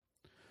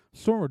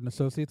Stormwood and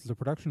Associates is a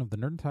production of the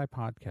Nerd and Tie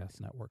Podcast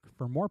Network.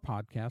 For more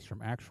podcasts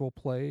from actual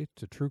play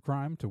to true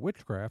crime to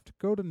witchcraft,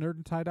 go to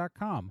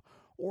nerdandtie.com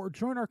or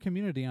join our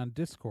community on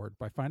Discord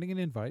by finding an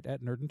invite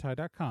at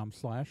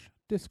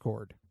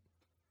nerdandtie.com/discord.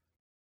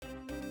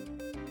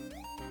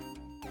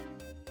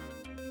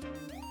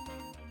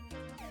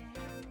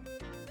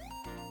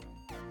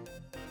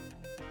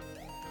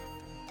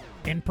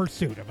 In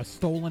pursuit of a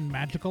stolen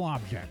magical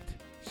object,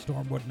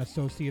 Stormwood and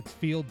Associates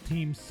Field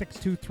Team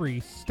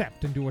 623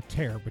 stepped into a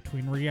tear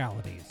between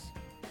realities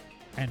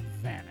and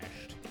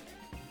vanished.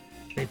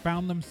 They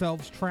found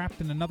themselves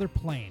trapped in another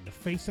plane,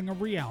 facing a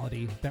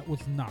reality that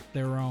was not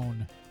their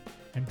own,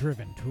 and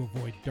driven to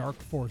avoid dark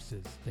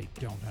forces they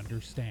don't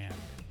understand.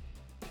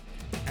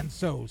 And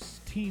so,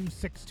 Team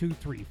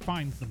 623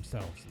 finds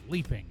themselves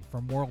leaping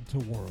from world to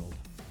world,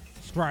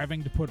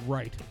 striving to put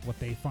right what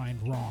they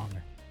find wrong,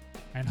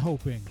 and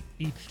hoping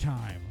each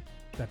time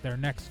that their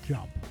next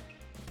jump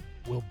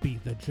will be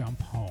the jump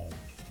home.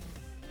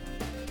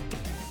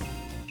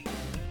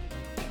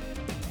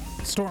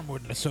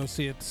 Stormwood and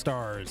Associates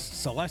stars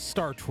Celeste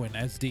Star Twin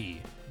as Dee,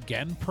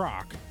 Gen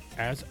Proc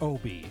as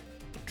Obi,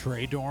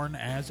 Trey Dorn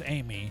as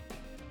Amy,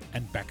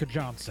 and Becca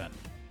Johnson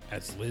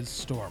as Liz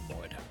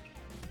Stormwood.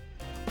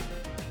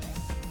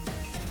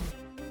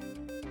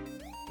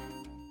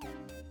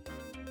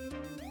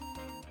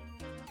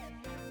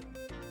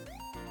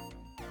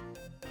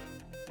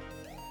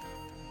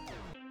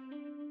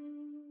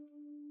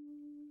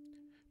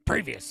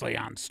 Previously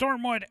on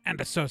Stormwood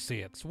and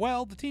Associates.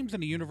 Well, the team's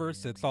in a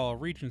universe that's all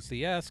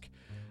Regency-esque.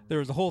 There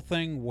was a whole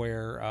thing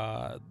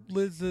where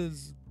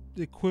Liz's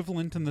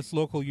equivalent in this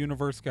local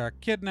universe got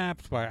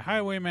kidnapped by a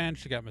highwayman.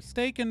 She got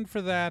mistaken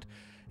for that.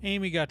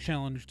 Amy got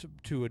challenged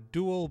to a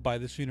duel by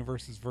this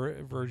universe's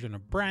version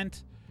of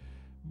Brent.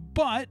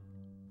 But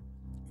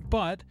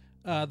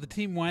the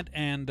team went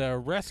and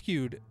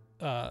rescued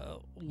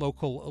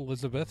local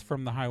Elizabeth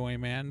from the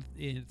highwayman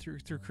through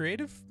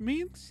creative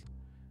means.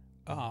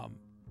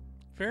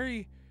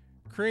 Very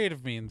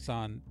creative means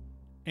on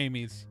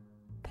Amy's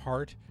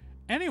part.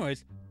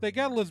 Anyways, they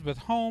got Elizabeth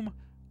home.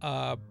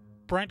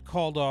 Brent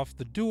called off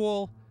the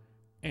duel,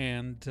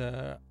 and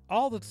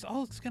all that's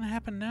going to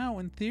happen now,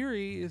 in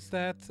theory, is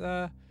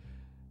that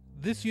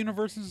this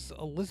universe's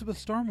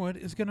Elizabeth Stormwood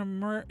is going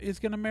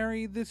to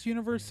marry this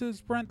universe's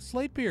Brent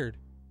Slatebeard.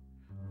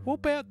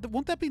 Won't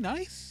that be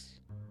nice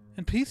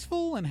and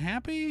peaceful and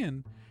happy,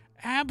 and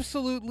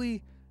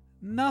absolutely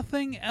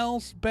nothing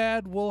else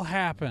bad will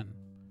happen.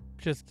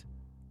 Just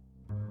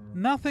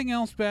nothing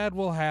else bad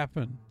will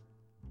happen.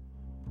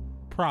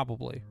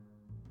 Probably.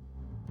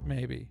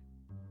 Maybe.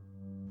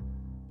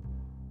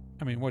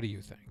 I mean, what do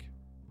you think?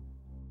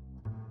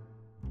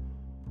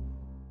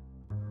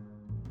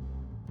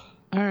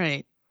 All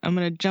right. I'm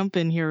going to jump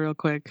in here real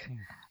quick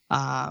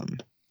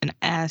and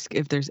ask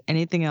if there's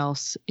anything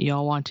else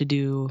y'all want to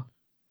do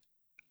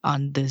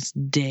on this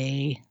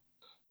day.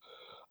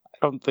 I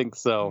don't think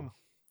so.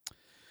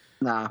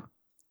 Nah.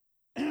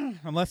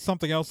 Unless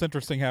something else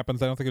interesting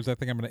happens, I don't think there's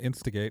anything I'm going to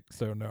instigate,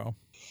 so no.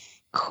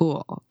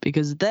 Cool.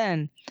 Because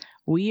then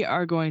we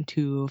are going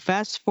to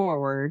fast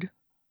forward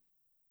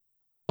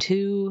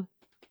to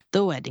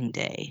the wedding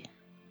day.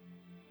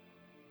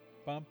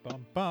 Bum,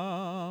 bum,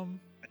 bum.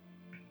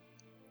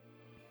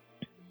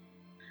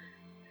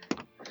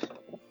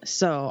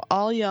 So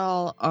all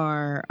y'all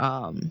are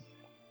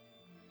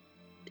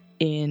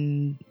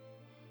in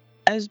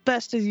as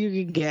best as you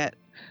can get,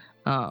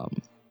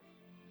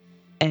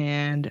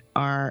 and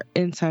are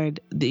inside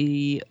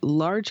the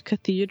large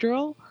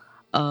cathedral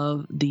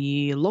of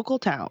the local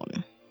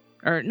town.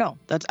 Or no,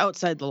 that's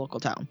outside the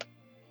local town.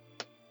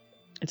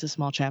 It's a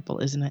small chapel,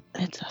 isn't it?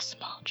 It's a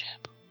small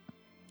chapel.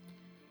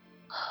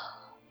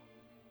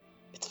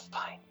 It's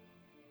fine.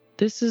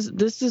 This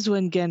is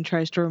when Gen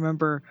tries to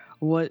remember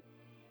what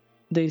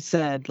they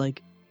said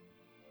like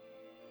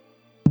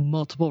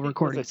multiple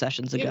recording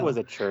sessions ago. It was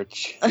a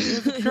church. It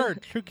was a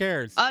church. Who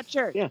cares? A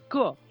church. Yeah.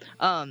 Cool.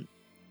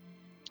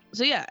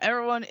 So yeah,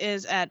 everyone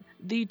is at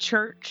the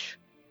church,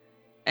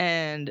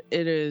 and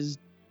it is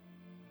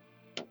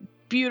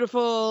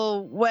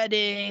beautiful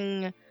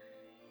wedding.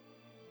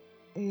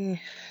 I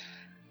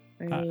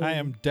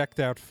am decked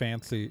out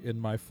fancy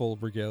in my full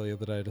regalia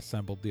that I had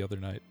assembled the other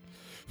night.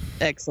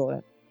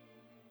 Excellent.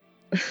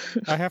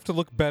 I have to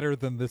look better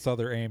than this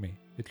other Amy.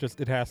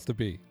 It has to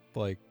be.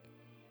 Like,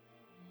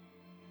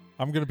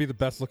 I'm going to be the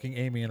best looking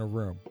Amy in a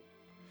room.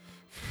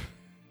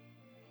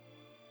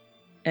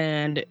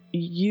 And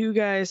you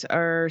guys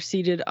are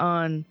seated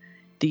on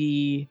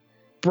the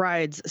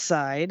bride's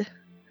side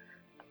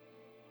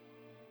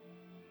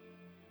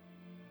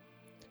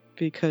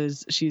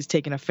because she's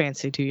taken a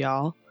fancy to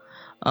y'all.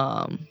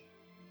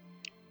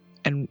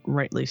 And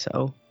rightly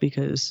so,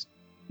 because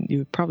you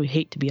would probably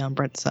hate to be on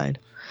Brent's side.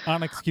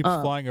 Onyx keeps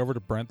flying over to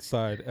Brent's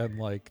side and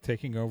like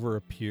taking over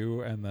a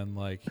pew and then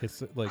like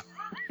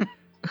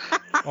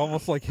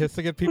almost like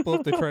hissing at people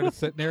if they try to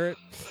sit near it.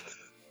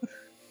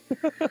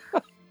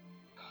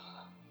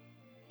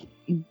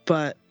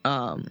 But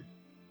and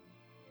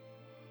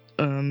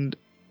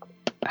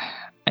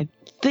I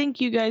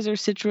think you guys are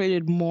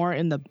situated more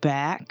in the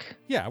back.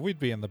 Yeah, we'd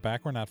be in the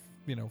back. We're not,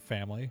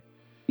 family.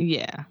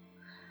 Yeah.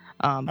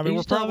 I but mean,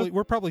 you still have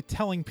we're probably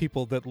telling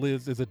people that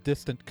Liz is a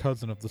distant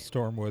cousin of the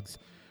Stormwoods,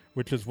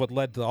 which is what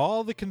led to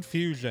all the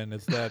confusion.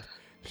 Is that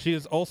she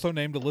is also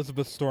named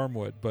Elizabeth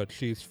Stormwood, but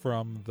she's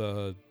from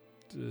the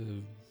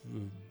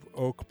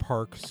Oak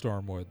Park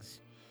Stormwoods.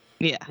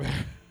 Yeah.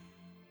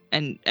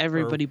 And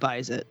everybody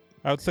buys it.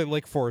 I would say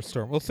Lake Forest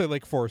Storm. We'll say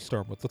Lake Forest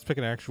Stormwoods. Let's pick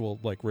an actual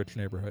rich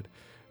neighborhood.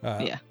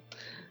 Yeah.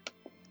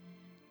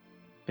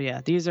 But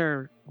yeah, these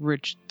are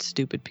rich,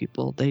 stupid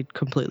people. They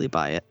completely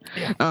buy it.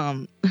 Yeah.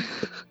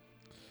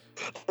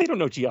 They don't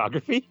know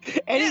geography.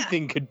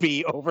 Anything could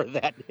be over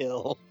that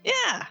hill.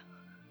 Yeah.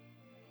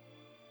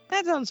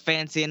 That sounds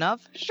fancy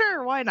enough.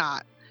 Sure, why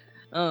not?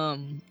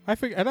 I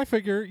figure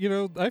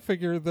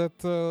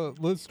that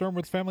Liz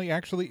Stormwood's family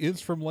actually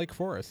is from Lake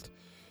Forest.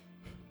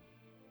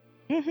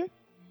 Mm-hmm.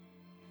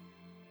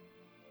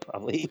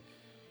 Probably.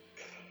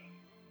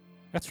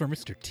 That's where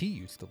Mr. T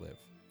used to live.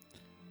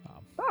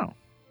 Oh,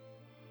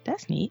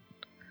 that's neat.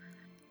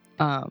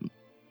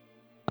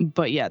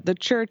 But yeah, the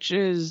church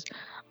is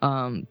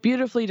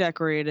beautifully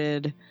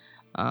decorated.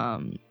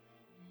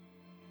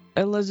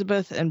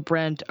 Elizabeth and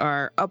Brent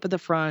are up at the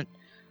front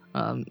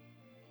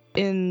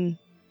in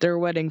their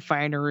wedding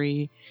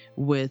finery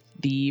with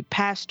the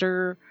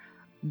pastor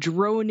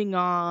droning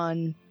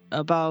on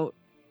about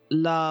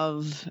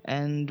love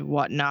and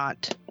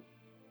whatnot.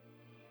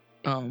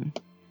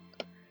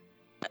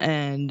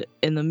 And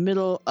in the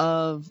middle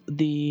of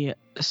the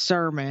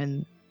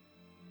sermon,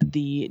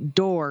 the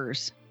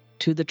doors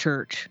to the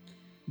church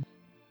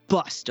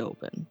bust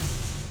open.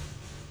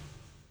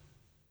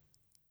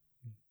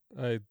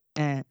 I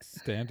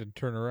stand and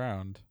turn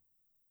around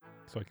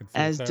so I can see.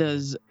 As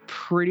does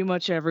pretty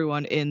much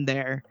everyone in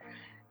there.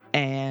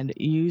 And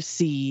you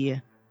see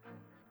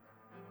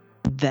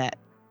that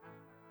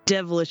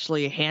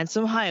devilishly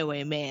handsome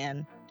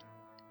highwayman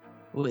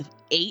with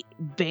 8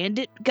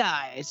 bandit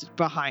guys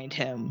behind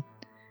him.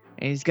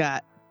 And he's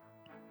got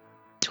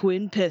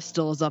twin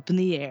pistols up in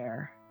the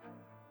air.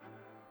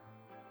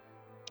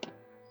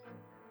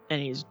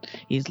 And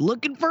he's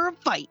looking for a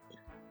fight.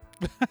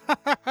 We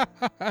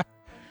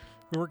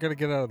weren't going to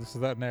get out of this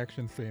without an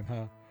action scene,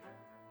 huh?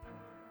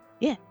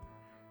 Yeah.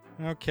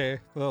 Okay,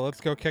 well, let's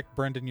go kick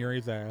Brendan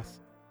Urie's ass.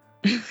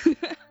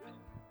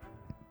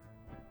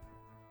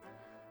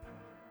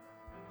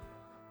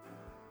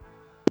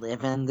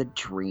 Living the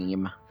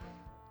dream.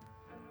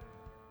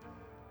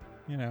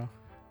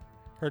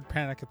 Heard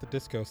Panic at the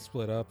Disco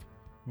split up.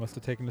 Must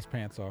have taken his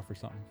pants off or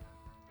something.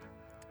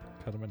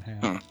 Cut him in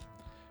half.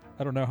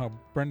 I don't know how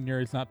Brendan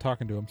Urie's not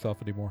talking to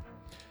himself anymore.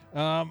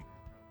 I'm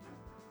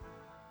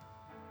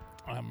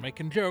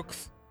making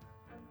jokes.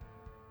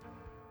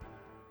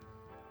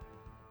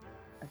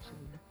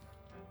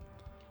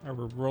 Are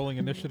we rolling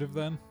initiative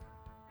then?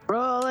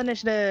 Roll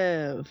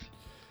initiative.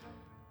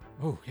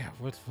 Oh yeah,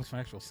 what's my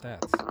actual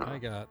stats? I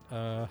got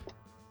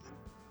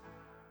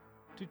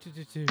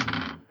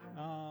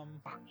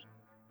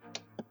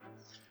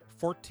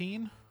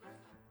 14.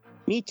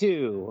 Me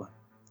too.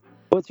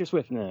 What's your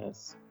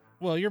swiftness?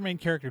 Well, you're main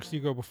character, so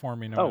you go before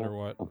me no matter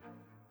what.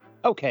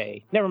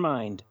 Okay, never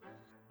mind.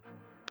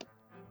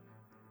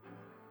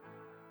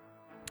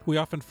 We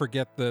often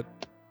forget that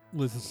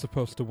Liz is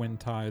supposed to win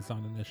ties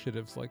on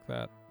initiatives like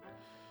that.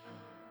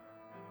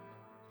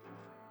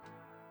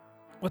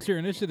 What's your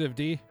initiative,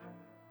 D?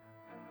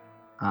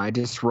 I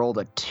just rolled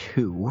a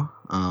 2.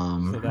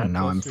 And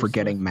now I'm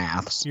forgetting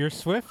maths. Your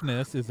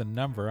swiftness is a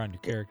number on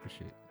your character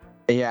sheet.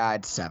 Yeah,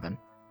 it's 7.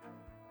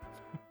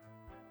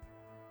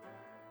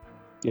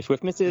 Your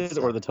swiftness is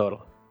or the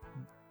total?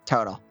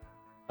 Total.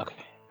 Okay.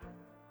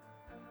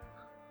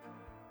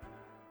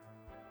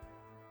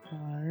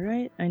 All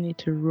right, I need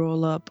to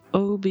roll up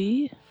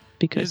Obi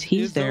because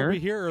he's there. Obi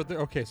here?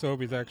 Okay, so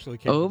Obi's actually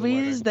came Obi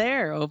to the is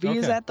there. Obi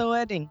is at the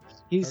wedding.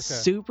 He's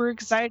super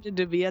excited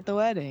to be at the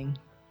wedding.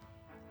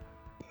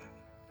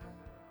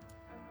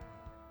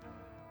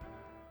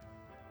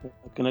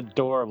 Looking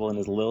adorable in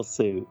his little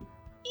suit.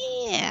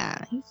 Yeah,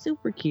 he's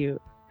super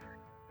cute.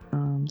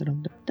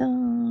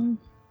 Dum-dum-dum-dum.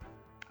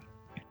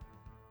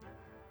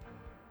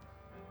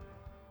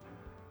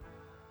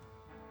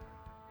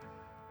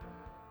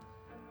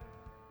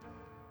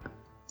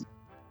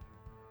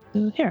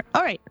 So here.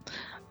 All right.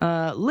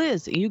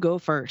 Liz, you go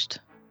first.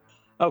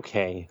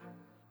 Okay.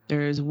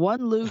 There's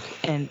 1 Luke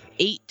and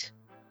 8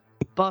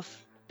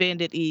 buff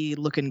bandit-y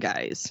looking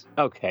guys.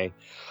 Okay.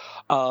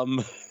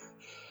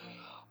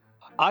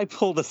 I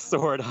pulled a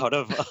sword out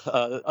of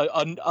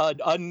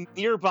a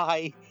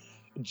nearby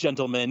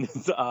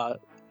gentleman's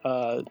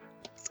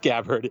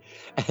scabbard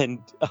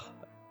and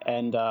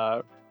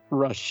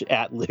rush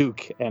at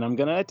Luke, and I'm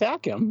gonna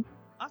attack him.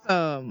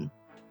 Awesome.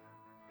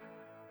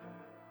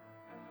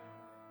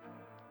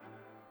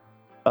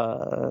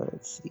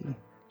 Let's see.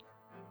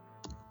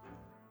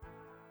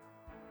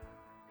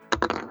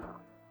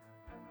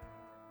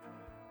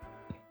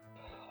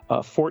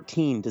 Uh,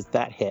 14. Does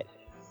that hit?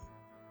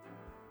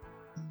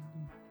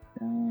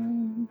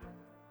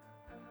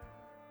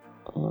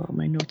 Oh,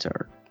 my notes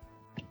are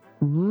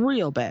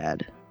real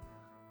bad.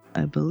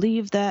 I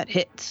believe that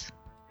hits.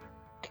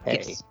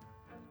 Okay. Yes.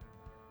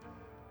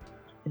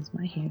 Is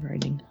my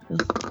handwriting?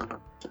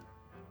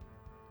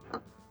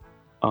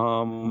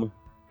 Ugh.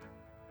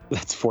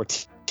 That's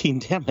 14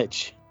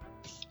 damage.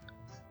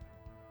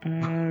 All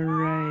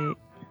right.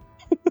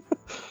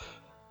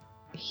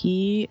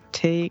 He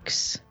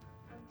takes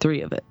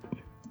 3 of it.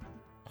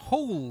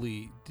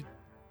 Holy.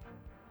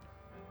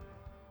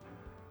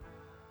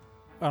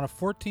 On a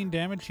 14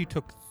 damage, he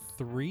took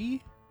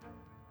 3?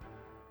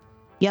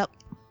 Yep.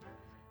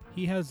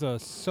 He has a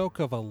soak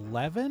of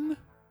 11?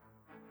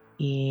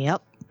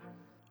 Yep.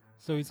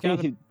 So he's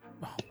got a...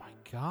 Oh my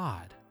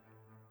god.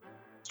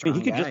 I mean,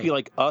 he could just be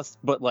like us,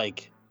 but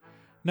like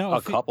no,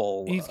 a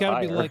couple. He's got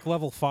to be higher. like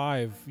level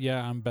 5.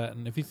 Yeah, I'm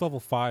betting. If he's level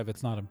 5,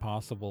 it's not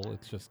impossible.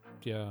 It's just,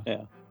 yeah.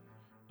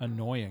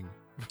 Annoying.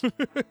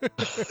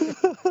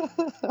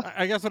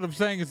 I guess what I'm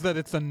saying is that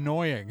it's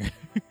annoying.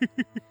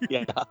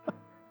 Yeah.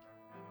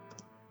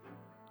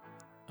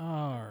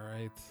 All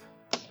right.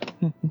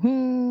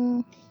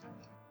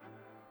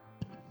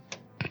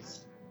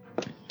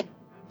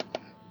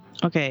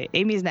 Okay,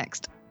 Amy's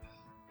next.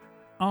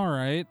 All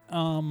right.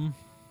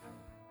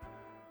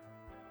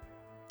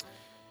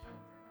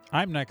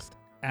 I'm next,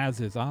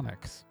 as is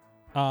Onyx.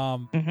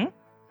 I'm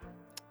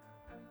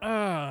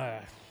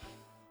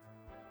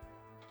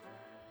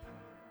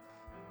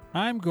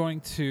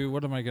going to...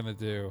 What am I going to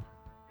do?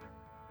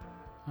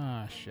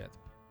 Ah, shit.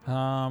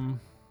 I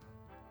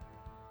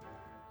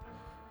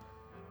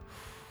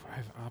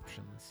have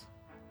options.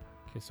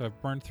 Okay, so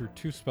I've burned through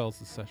 2 spells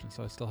this session,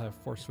 so I still have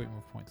 4 sweet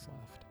move points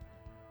left.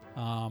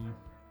 I'm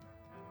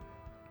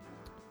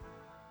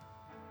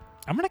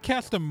going to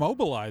cast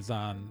Immobilize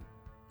on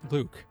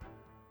Luke.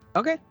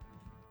 Okay.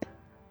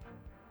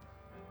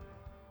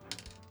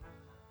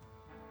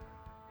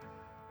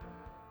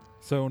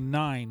 So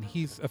 9.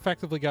 He's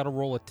effectively got to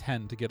roll a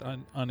 10 to get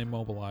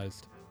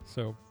unimmobilized.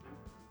 So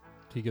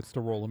he gets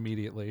to roll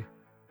immediately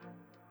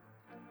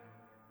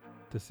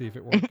to see if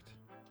it worked.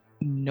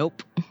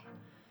 Nope.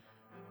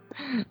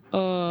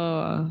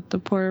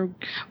 The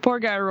poor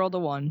guy rolled a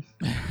 1.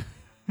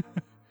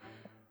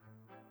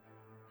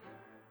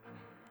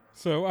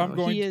 So I'm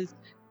going. He is.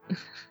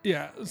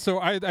 Yeah. So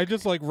I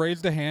just like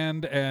raised a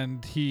hand,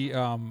 and he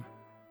and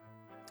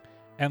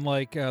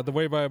like the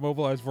way my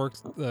immobilize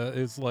works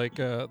is like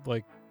it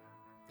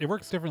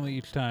works differently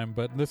each time,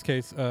 but in this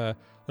case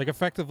like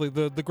effectively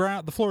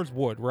the floor is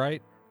wood,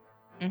 right?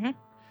 Mm-hmm.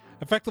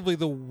 Effectively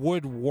the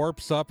wood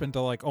warps up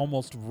into like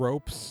almost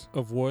ropes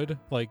of wood,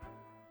 like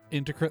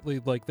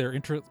intricately, like they're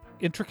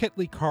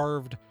intricately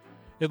carved.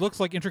 It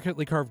looks like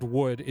intricately carved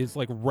wood is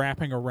like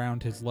wrapping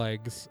around his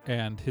legs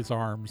and his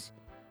arms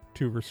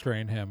to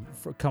restrain him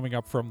coming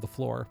up from the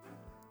floor.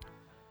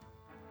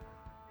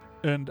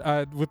 And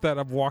with that,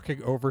 I'm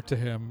walking over to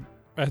him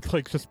and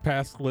like just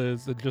past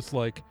Liz and just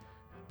like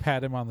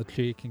pat him on the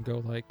cheek and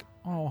go like,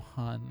 "Oh,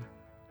 hun,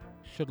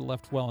 should have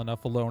left well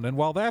enough alone." And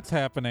while that's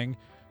happening,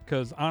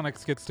 because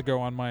Onyx gets to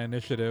go on my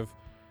initiative,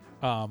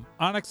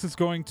 Onyx is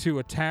going to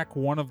attack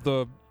one of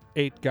the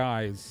 8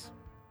 guys.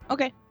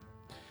 Okay.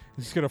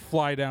 He's going to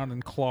fly down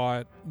and claw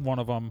at one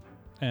of them.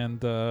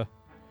 And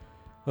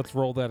let's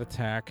roll that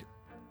attack.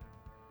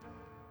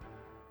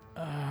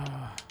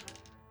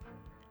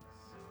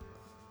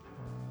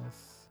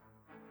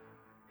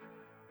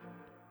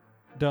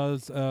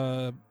 Does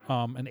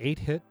an 8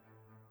 hit?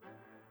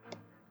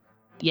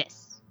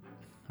 Yes.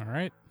 All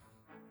right.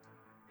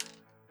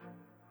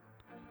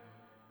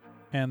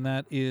 And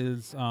that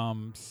is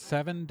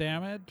 7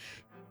 damage.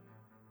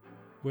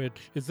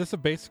 Which, is this a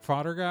basic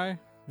fodder guy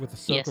with a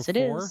soak of 4? Yes, it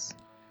is.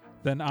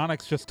 Then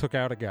Onyx just took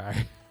out a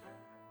guy.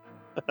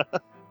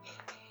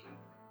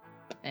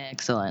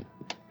 Excellent.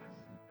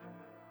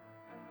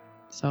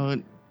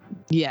 So,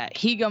 yeah,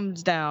 he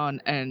comes down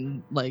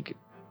and, like,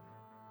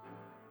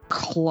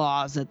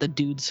 claws at the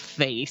dude's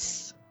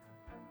face.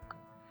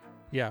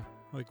 Yeah,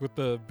 like with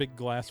the big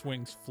glass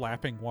wings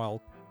flapping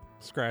while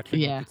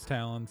scratching with its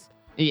talons.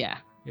 Yeah.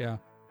 Yeah.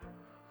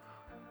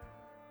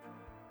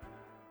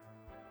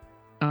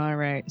 All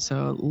right,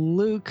 so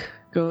Luke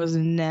goes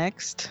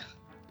next.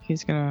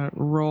 He's going to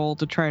roll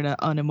to try to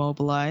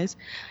unimmobilize.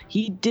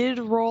 He did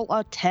roll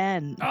a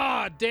 10.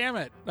 Ah, damn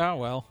it. Oh,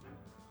 well.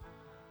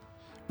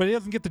 But he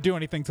doesn't get to do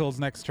anything till his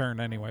next turn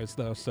anyways,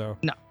 though, so...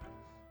 No.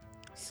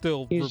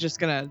 Still... He's just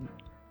going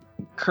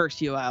to curse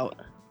you out.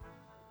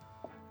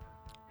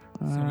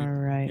 So All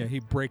right. Yeah, he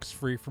breaks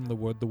free from the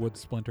wood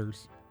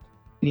splinters.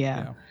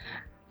 Yeah.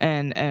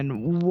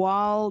 And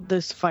while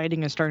this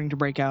fighting is starting to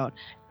break out,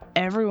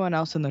 everyone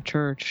else in the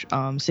church,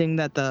 seeing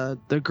that the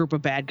group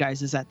of bad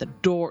guys is at the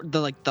door,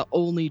 the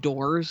only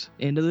doors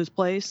into this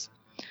place,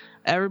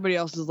 everybody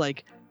else is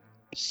like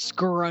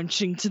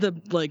scrunching to the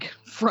like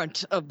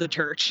front of the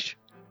church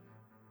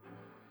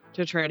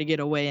to try to get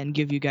away and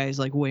give you guys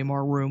like way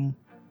more room.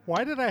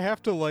 Why did I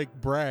have to like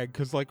brag?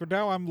 Because like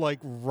now I'm like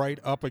right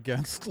up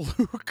against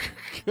Luke.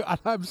 God,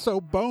 I'm so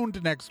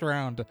boned next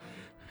round,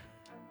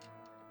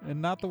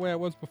 and not the way I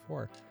was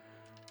before.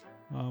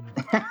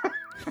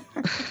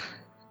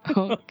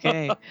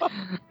 Okay.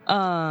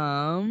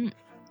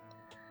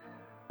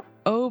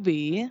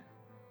 Obi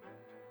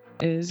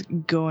is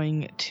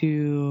going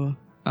to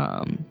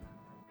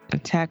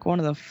attack one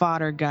of the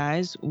fodder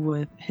guys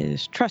with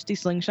his trusty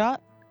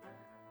slingshot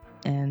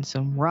and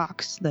some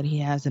rocks that he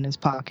has in his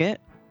pocket.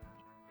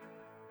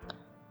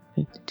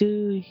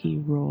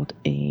 He rolled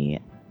a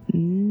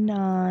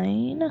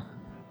 9.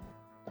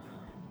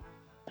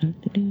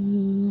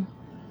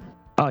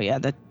 Oh yeah,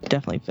 that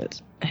definitely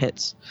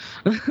hits.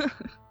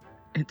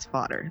 It's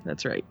fodder,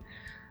 that's right.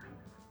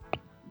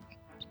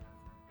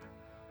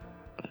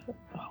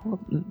 Oh,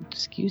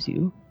 excuse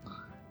you.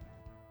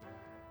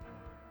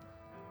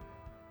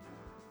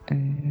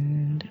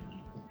 And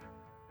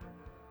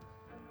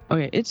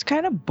okay, it's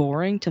kind of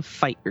boring to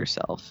fight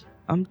yourself.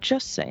 I'm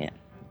just saying.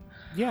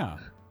 Yeah,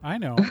 I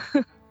know.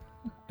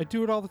 I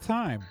do it all the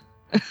time.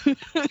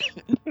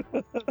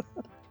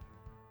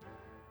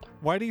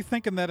 Why do you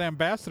think in that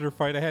ambassador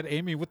fight I had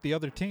Amy with the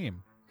other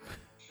team?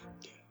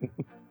 All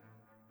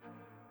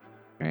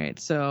right,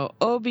 so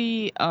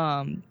Obi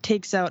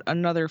takes out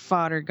another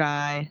fodder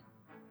guy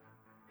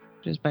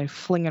just by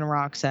flinging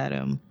rocks at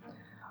him.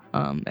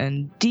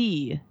 And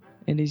D,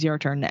 it is your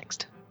turn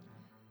next.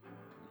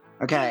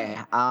 Okay,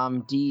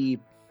 D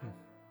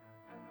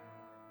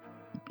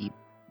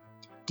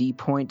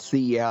points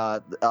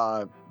the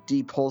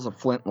D pulls a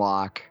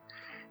flintlock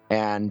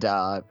and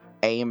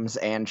aims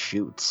and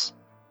shoots.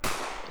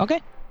 Okay.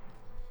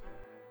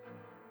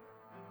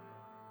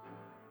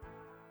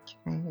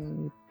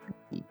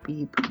 Beep,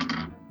 beep.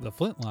 The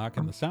flintlock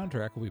and the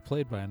soundtrack will be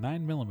played by a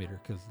 9mm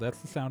because that's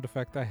the sound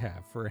effect I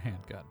have for a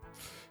handgun.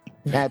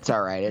 That's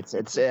all right.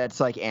 It's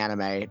like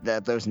anime.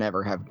 Those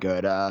never have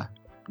good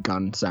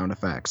gun sound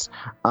effects.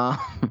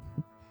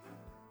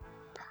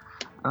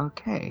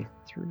 Okay,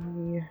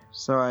 3.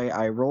 So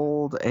I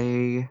rolled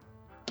a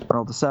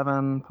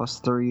 7 plus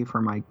 3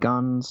 for my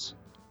guns.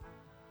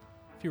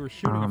 If you were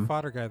shooting a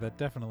fodder guy, that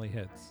definitely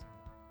hits.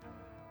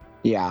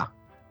 Yeah.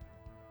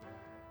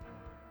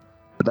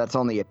 But that's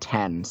only a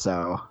 10,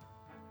 so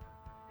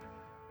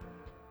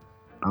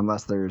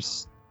unless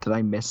there's, did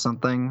I miss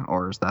something,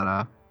 or is that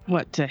a?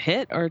 What, to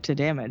hit or to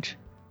damage?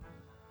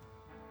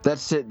 That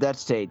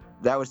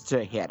was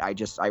to hit. I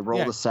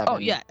rolled a 7. Oh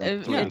yeah,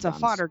 if it's a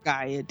fodder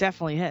guy, it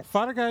definitely hits.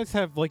 Fodder guys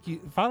have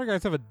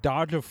a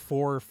dodge of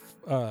 4,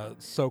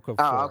 soak of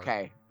 4. Oh,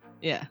 okay.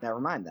 Yeah. Never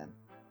mind then.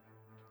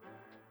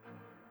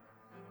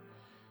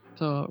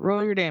 So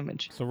roll your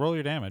damage. So roll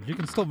your damage. You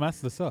can still mess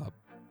this up.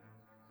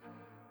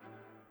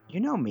 You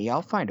know me,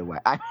 I'll find a way.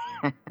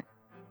 Yeah,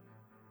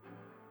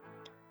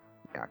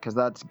 because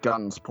that's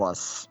guns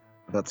plus.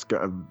 That's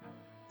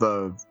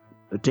the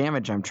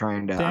damage I'm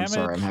trying to. I'm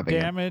sorry, I'm having.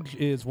 Damage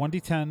is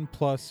 1d10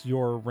 plus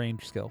your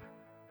range skill.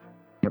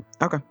 Yep.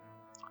 Okay.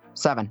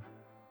 7.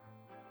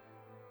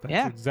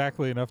 That's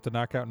exactly enough to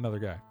knock out another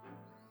guy.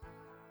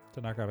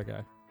 To knock out a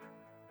guy.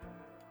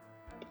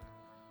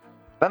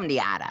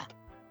 Bumdiata.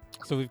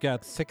 So we've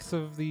got 6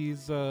 of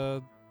these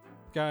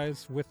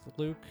guys with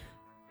Luke.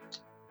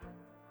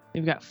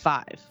 We've got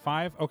 5.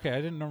 5? Okay,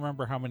 I didn't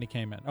remember how many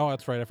came in. Oh,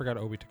 that's right. I forgot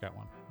Obi took out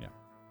one. Yeah.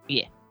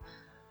 Yeah.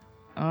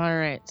 All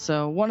right.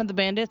 So one of the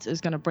bandits is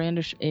going to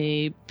brandish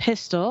a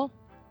pistol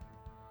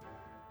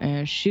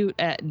and shoot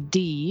at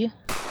D.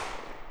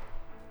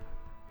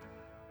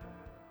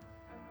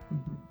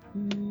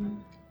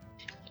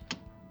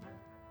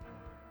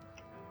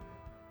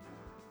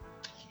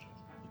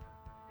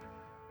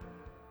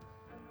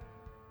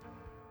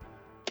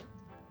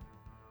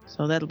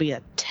 So that'll be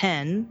a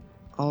 10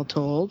 all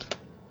told.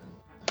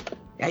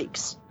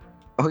 Yikes.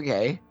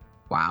 Okay.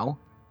 Wow.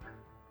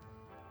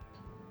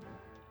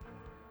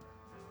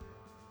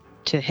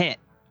 To hit.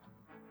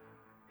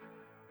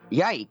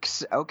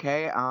 Yikes.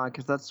 Okay.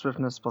 Because that's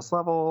swiftness plus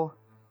level.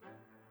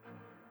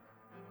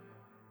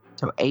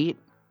 So 8.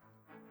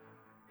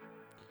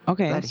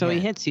 Okay, That so he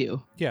hit. hits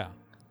you. Yeah.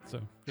 So,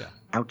 yeah.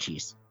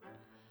 Ouchies.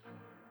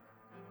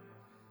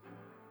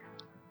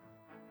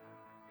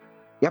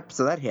 Yep.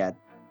 So that hit.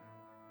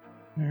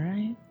 All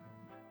right.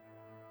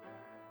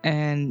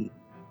 And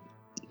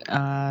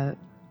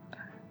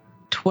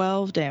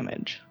 12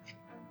 damage.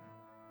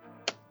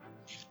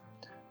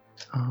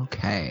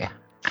 Okay.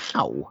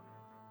 Ow.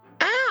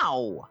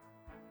 Ow.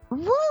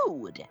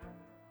 Rude.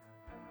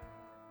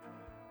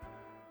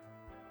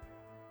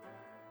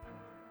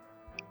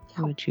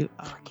 How would you?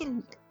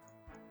 Freaking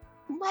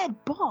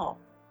lead ball.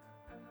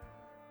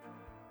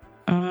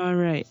 All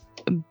right.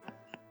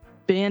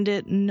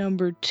 Bandit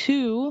number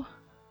 2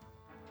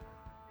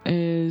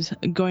 is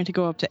going to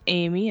go up to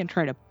Amy and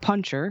try to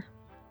punch her.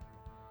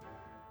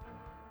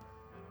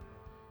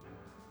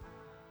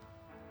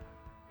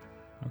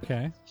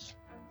 Okay.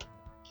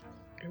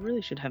 I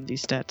really should have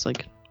these stats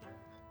like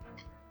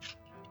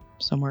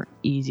somewhere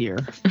easier.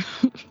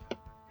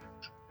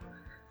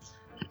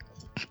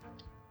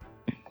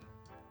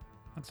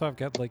 And so I've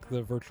got like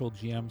the virtual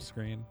GM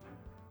screen.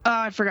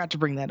 I forgot to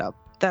bring that up.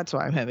 That's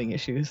why I'm having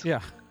issues.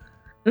 Yeah.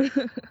 It's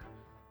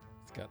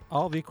got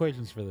all the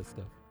equations for this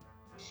stuff.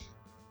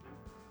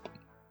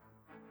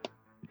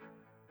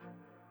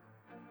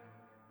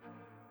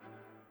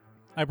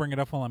 I bring it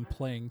up while I'm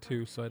playing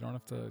too, so I don't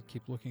have to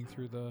keep looking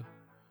through the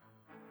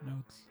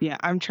notes. Yeah,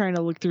 I'm trying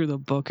to look through the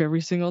book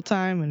every single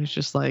time, and it's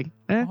just like,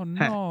 Oh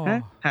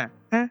no!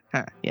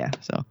 Yeah,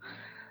 so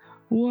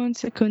 1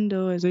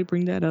 secundo as I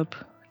bring that up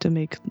to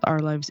make our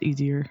lives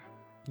easier.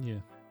 Yeah.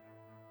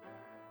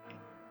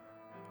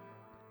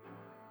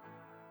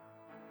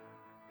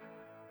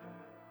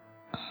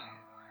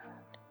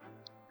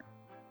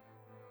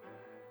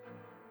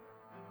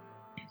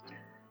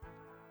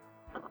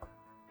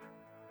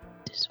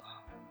 This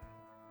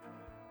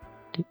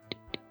one.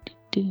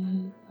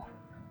 Do.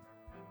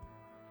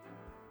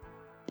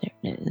 There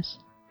it is.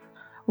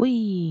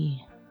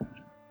 Whee!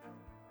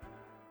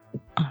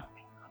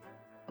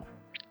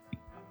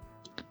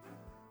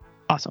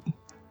 Awesome.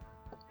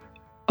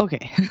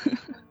 Okay.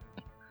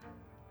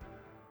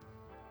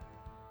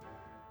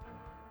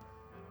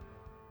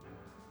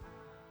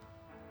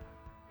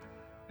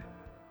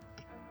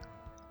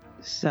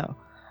 So,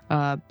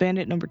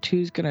 bandit number 2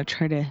 is gonna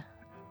try to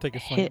Take a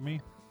swing at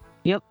me.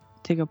 Yep,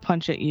 take a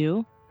punch at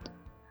you.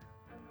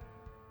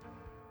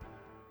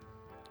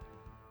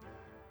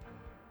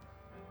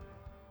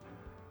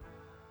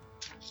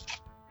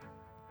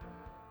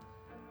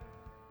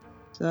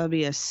 So that'll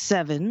be a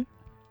 7.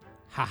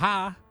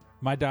 Haha!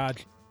 My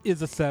dodge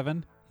is a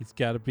 7. He's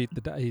got to beat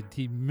the die.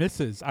 He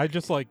misses. I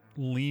just like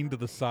lean to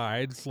the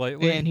side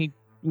slightly, And he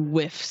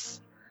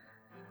whiffs.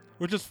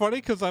 which is funny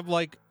because I'm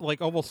like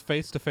almost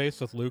face to face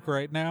with Luke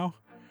right now.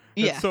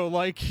 Yeah. And so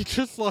like he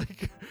just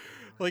like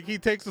he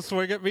takes a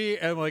swing at me,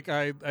 and like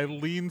I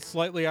lean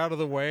slightly out of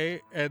the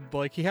way, and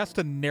like he has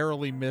to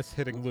narrowly miss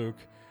hitting Luke,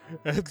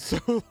 and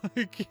so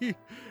like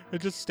I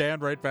just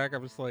stand right back.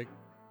 I'm just like,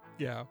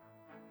 yeah.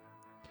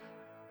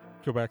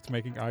 Go back to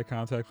making eye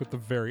contact with the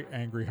very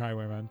angry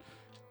highwayman.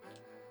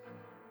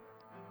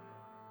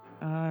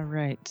 All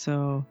right.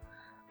 So,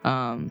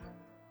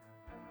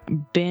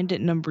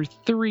 bandit number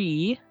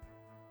 3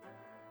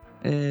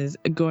 is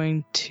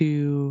going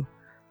to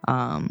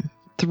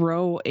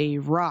throw a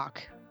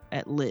rock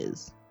at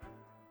Liz.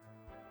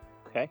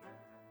 Okay.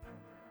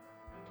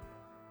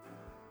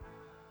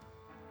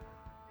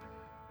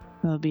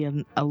 That'll be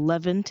an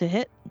 11 to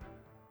hit.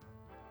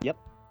 Yep.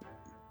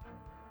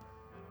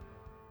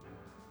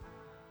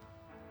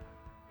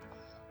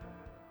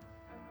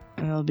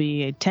 And it'll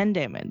be a 10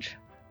 damage.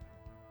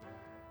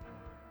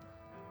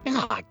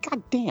 Ah,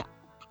 god damn.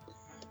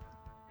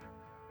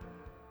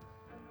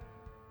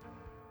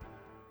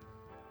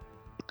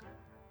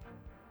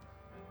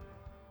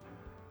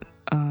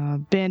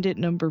 Bandit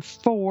number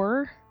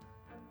 4.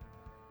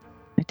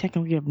 I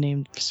technically have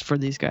names for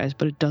these guys,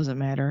 but it doesn't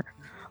matter.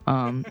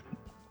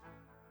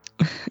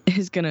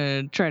 Is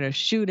gonna try to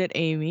shoot at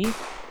Amy.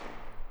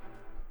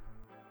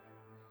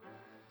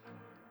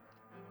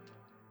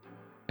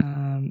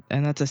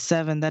 And that's a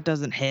 7. That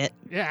doesn't hit.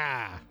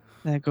 Yeah.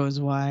 That goes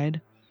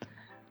wide.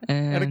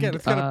 And again,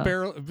 it's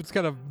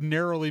gotta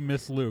narrowly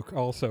miss Luke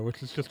also,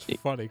 which is just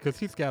funny because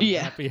he's got to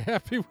Yeah. be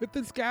happy with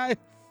this guy.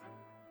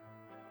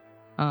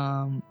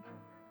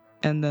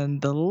 and then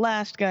the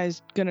last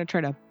guy's gonna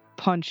try to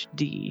punch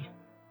D.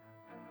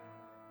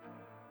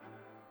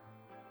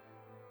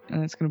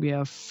 And it's gonna be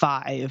a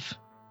 5.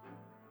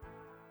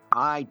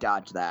 I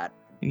dodged that.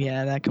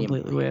 Yeah, that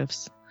completely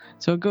whiffs.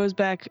 So it goes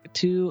back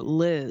to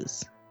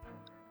Liz.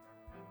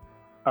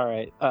 All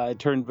right. I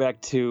turn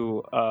back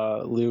to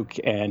Luke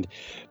and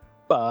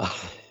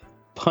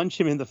punch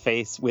him in the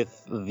face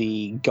with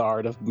the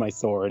guard of my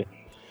sword.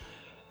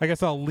 I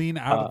guess I'll lean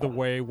out of the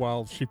way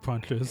while she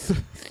punches.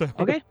 So.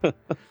 Okay.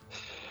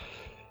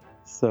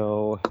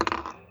 So,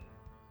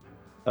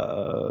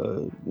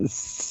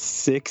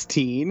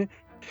 16.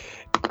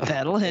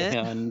 That'll hit.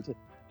 And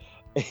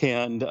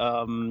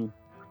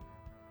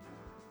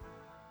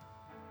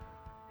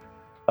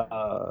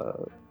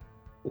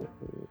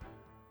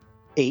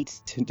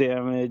 8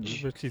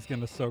 damage, But she's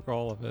gonna soak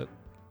all of it.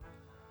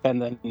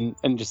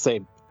 and just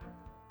say,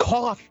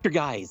 "Call off your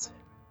guys."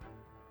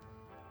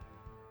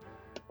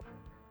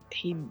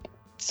 He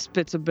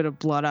spits a bit of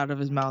blood out of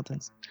his mouth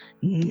and says,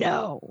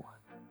 "No."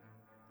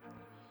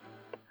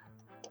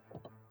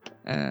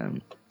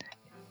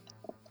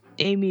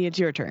 Amy, it's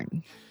your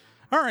turn.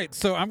 All right,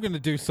 so I'm going to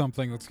do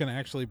something that's going to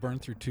actually burn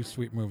through 2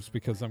 sweet moves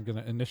because I'm going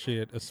to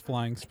initiate a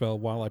flying spell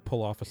while I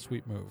pull off a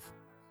sweet move.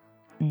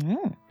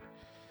 Mm.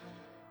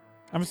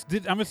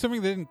 I'm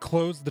assuming they didn't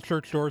close the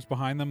church doors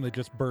behind them. They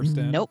just burst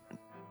in. Nope.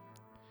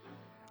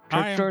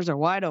 Church doors are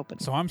wide open.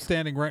 So I'm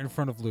standing right in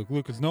front of Luke.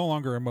 Luke is no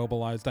longer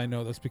immobilized. I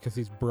know this because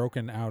he's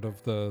broken out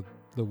of the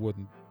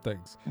wooden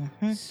things.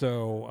 Mm-hmm.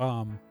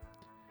 So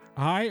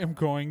I am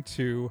going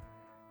to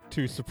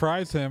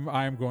surprise him.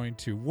 I'm going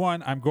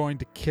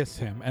to kiss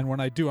him. And when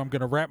I do, I'm going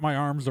to wrap my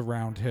arms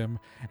around him.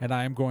 And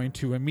I am going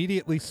to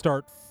immediately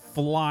start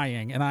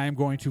flying. And I am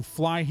going to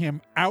fly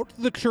him out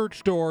the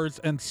church doors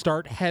and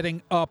start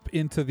heading up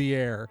into the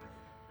air.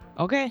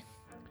 Okay.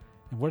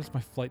 And what is my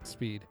flight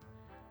speed?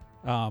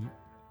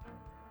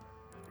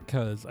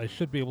 Because I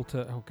should be able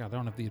to... Oh, God, I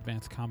don't have the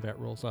advanced combat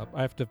rules up.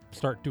 I have to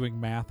start doing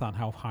math on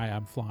how high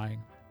I'm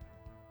flying.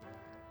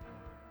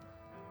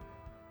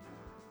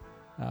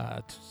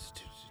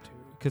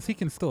 Because he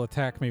can still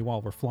attack me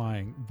while we're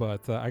flying,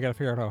 but I got to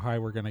figure out how high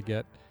we're going to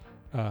get.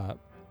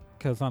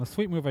 Because on a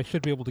sweep move, I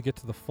should be able to get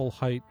to the full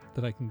height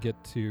that I can get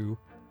to.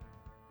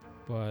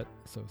 But,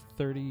 so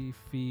 30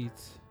 feet.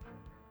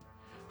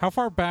 How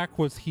far back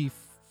was he?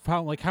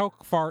 How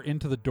far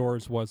into the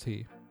doors was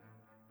he?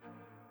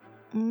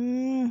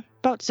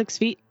 About 6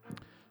 feet.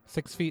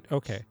 6 feet?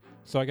 Okay.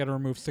 So I got to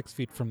remove 6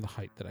 feet from the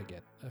height that I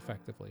get,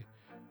 effectively.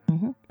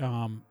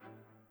 Mm-hmm.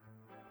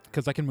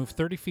 Because I can move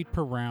 30 feet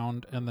per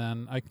round, and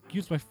then I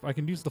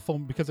can use the full,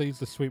 because I use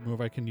the sweep move,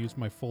 I can use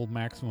my full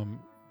maximum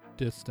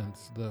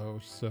distance though.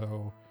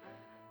 So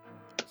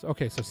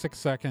okay, so 6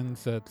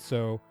 seconds. I'm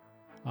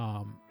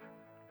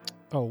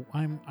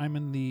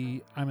in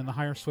the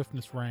higher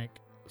swiftness rank,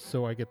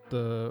 so I get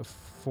the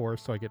 4,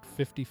 so I get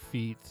 50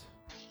 feet.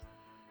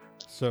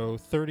 So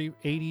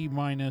 80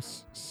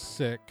 minus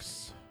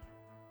 6.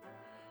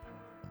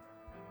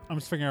 I'm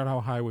just figuring out how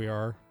high we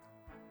are.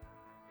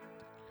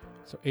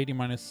 So 80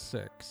 minus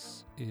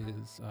 6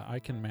 is, I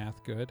can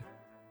math good.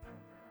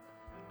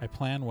 I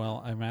plan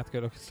well, I math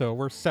good. Okay, so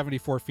we're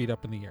 74 feet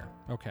up in the air.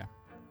 Okay,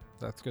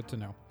 that's good to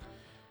know.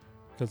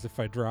 Because if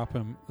I drop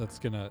him,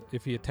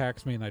 if he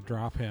attacks me and I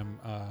drop him,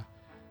 I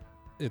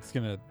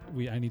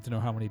need to know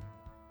how many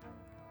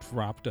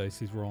drop dice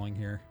he's rolling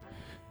here.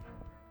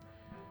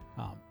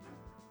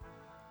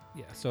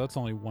 Yeah, so it's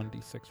only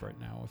 1d6 right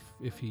now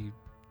if he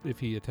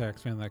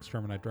attacks me in the next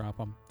turn and I drop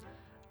him.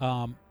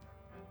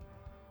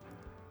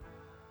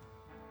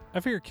 I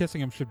figure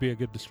kissing him should be a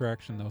good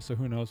distraction, though, so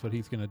who knows what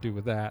he's going to do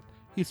with that.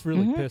 He's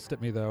really pissed at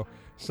me, though,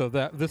 so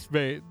that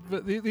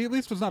he at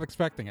least was not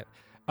expecting it.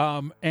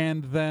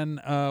 And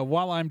then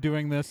while I'm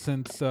doing this,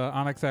 since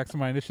Onyx acts in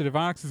my initiative,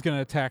 Onyx is going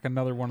to attack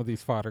another one of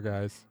these fodder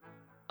guys.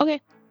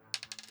 Okay.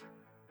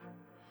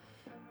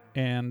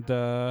 And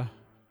a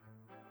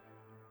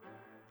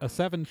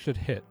 7 should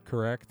hit,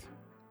 correct?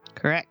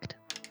 Correct.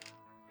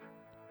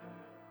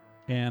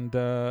 And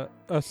a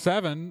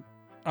 7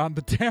 on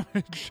the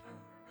damage...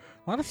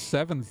 A lot of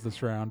 7s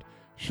this round.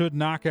 Should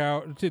knock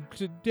out...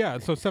 yeah,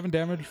 so 7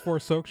 damage, 4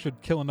 soak should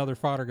kill another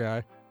fodder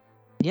guy.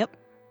 Yep.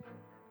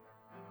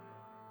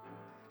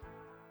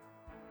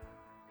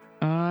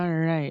 All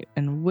right.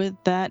 And with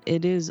that,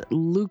 it is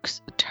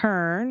Luke's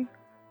turn.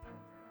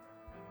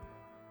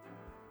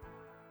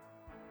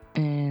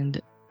 And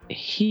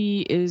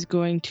he is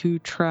going to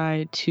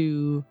try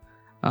to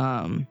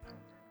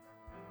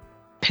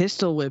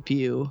pistol whip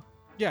you.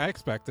 Yeah, I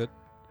expect it.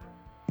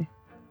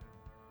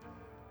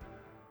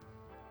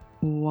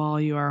 While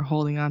you are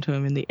holding onto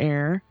him in the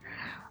air.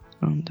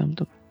 So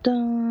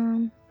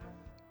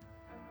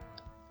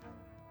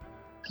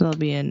that'll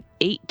be an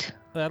 8.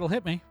 That'll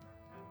hit me.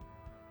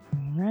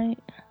 All right.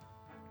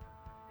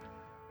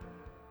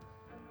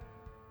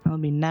 That'll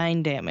be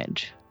 9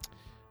 damage.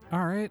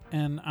 All right,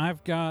 and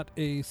I've got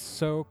a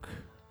soak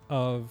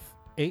of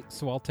 8,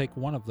 so I'll take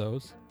one of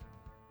those.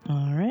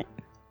 All right.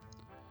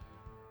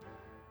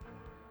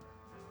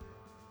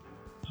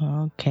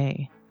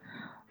 Okay.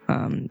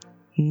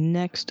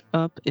 Next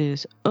up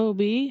is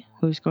Obi,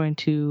 who's going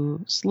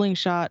to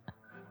slingshot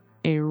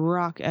a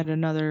rock at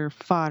another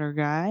fodder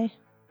guy,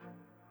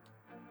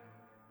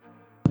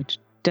 which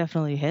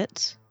definitely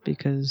hits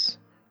because,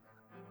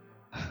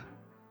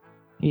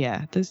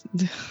 yeah, this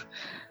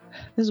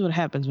is what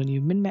happens when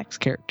you min-max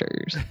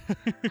characters.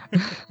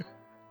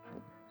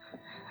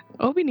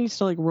 Obi needs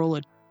to roll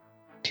a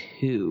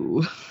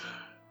 2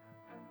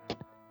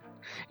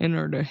 in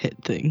order to hit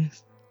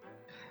things.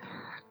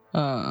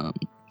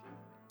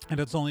 And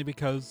it's only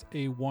because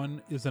a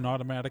 1 is an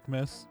automatic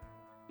miss?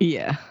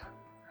 Yeah.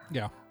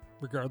 Yeah,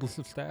 regardless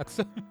of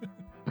stats.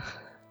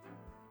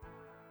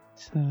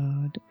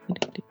 So,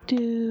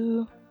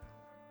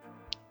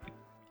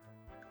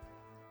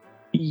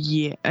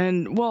 yeah,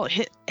 and well,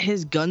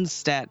 his gun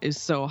stat is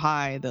so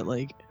high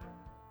that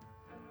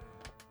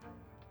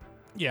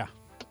yeah,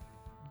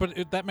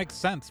 but that makes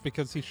sense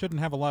because he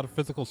shouldn't have a lot of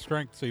physical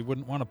strength, so you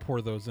wouldn't want to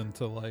pour those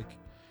into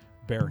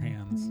bare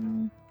hands.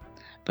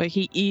 But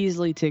he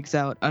easily takes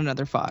out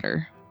another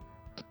fodder,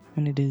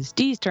 and it is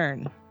Dee's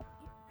turn.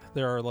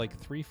 There are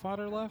 3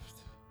 fodder left?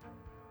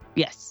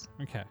 Yes.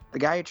 Okay. The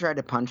guy who tried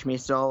to punch me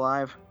is still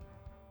alive?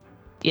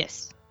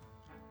 Yes.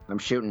 I'm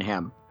shooting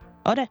him.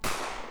 Okay.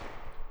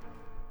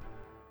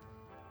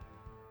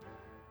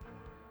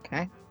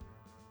 Okay.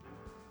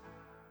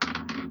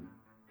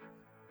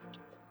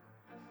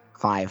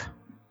 5.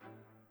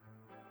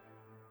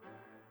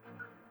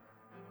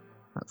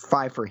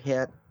 5 for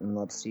hit, and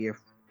let's see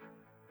if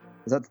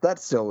that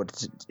still would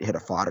hit a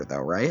fodder though,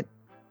 right?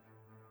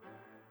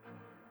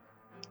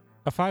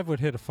 A 5 would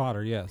hit a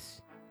fodder,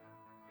 yes.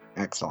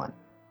 Excellent.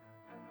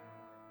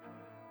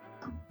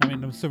 I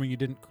mean, I'm assuming you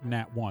didn't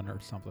nat 1 or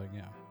something,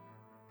 yeah.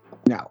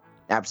 No,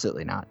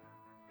 absolutely not.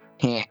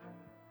 Heh.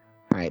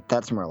 All right,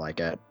 that's more like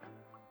it.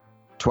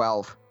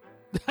 12.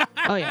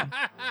 Oh yeah.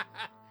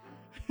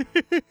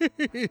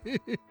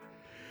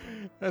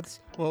 That's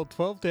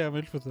 12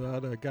 damage with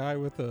a guy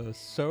with a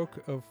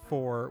soak of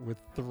 4 with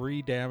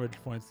 3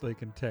 damage points they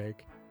can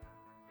take.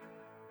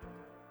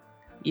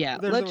 Yeah,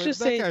 let's just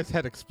that say, guy's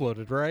head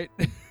exploded, right?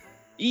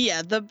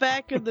 yeah, the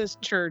back of this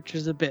church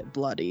is a bit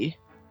bloody.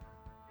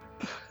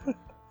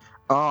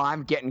 Oh,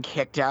 I'm getting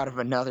kicked out of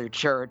another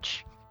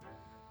church.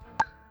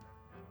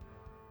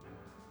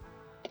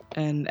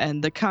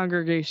 And the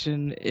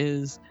congregation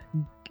is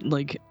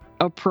like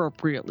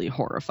appropriately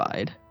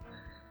horrified.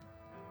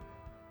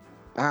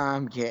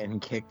 I'm getting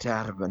kicked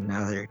out of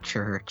another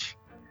church.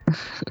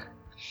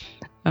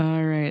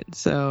 All right,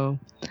 so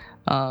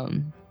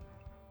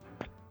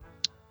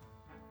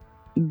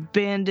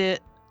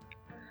Bandit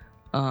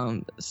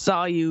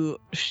saw you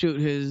shoot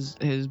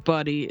his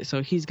buddy,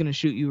 so he's gonna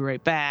shoot you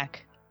right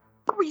back.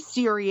 Are we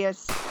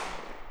serious?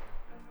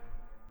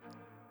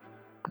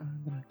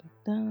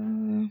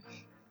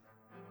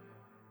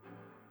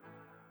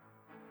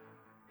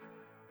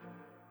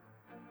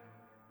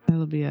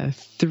 That'll be a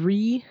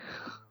 3.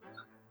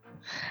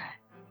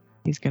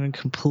 He's gonna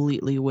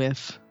completely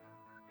whiff.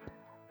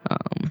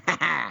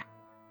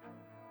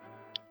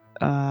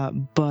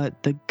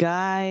 But the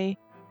guy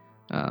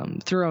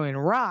throwing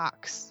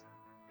rocks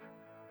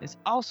is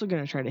also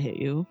gonna try to hit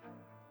you,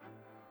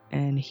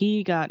 and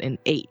he got an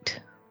 8.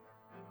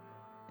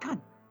 God,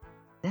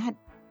 that.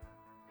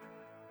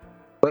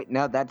 Wait,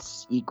 no,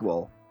 that's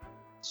equal.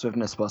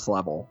 Swiftness plus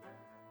level.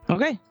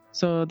 Okay,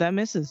 so that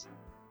misses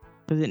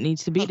because it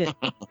needs to beat it,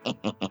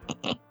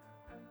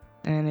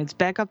 and it's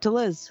back up to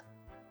Liz.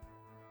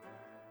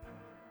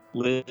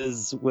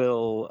 Liz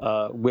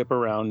will whip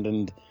around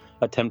and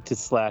attempt to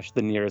slash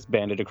the nearest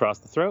bandit across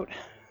the throat.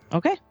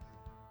 Okay.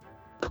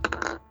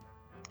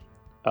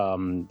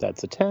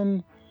 That's a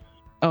 10.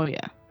 Oh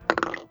yeah.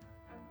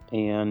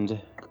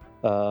 And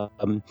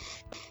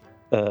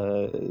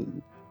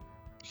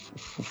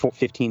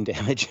 15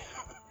 damage.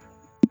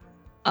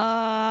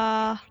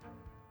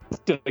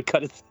 Did I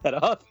cut his head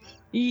off?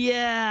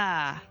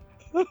 Yeah.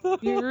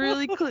 You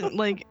really clean,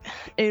 like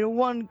in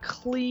one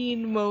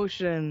clean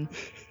motion.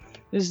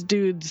 This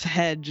dude's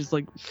head just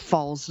like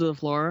falls to the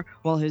floor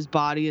while his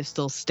body is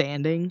still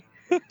standing,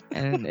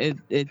 and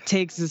it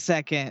takes a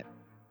second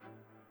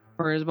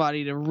for his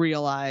body to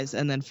realize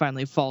and then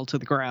finally fall to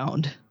the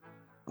ground.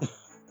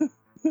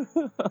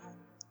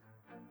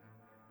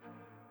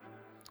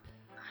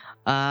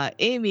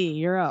 Amy,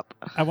 you're up.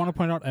 I want to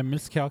point out I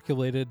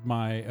miscalculated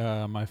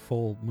my my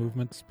full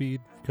movement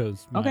speed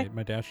because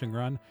my dashing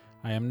run.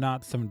 I am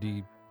not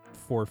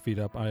 74 feet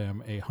up. I am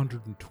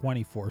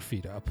 124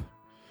 feet up.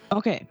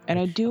 Okay, and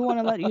I do want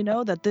to let you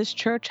know that this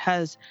church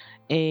has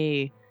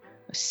a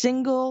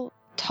single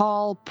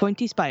tall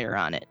pointy spire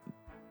on it.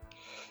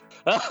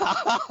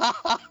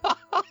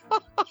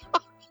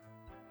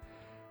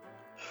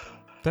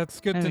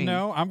 That's good to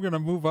know. I'm going to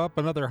move up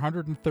another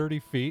 130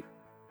 feet.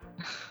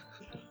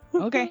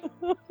 Okay.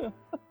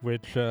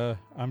 Which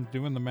I'm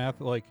doing the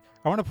math. Like,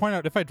 I want to point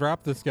out, if I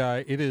drop this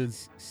guy, it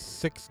is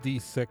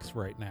 6d6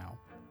 right now.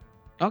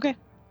 Okay.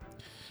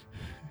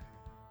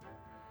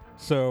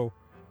 So,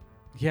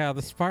 yeah,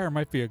 the spire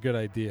might be a good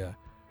idea,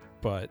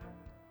 but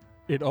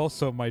it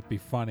also might be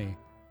funny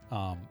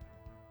to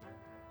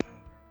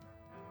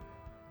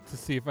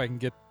see if I can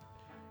get,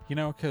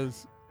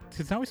 because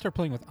now we start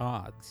playing with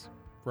odds,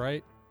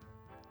 right?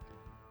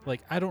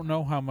 Like, I don't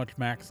know how much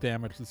max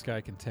damage this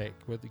guy can take,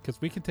 because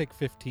we can take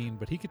 15,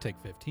 but he could take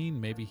 15.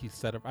 Maybe he's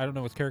set up, I don't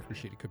know his character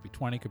sheet. It could be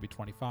 20, could be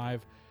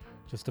 25,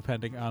 just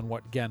depending on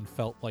what Gen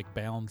felt like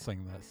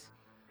balancing this.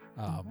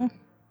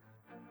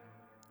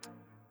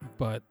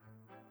 But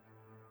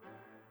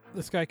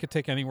this guy could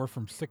take anywhere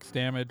from 6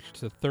 damage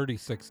to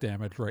 36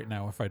 damage right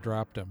now if I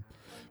dropped him.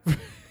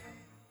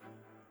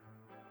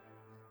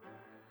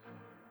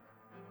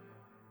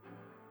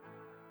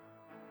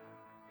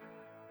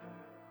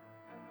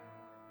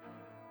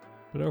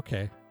 But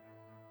okay.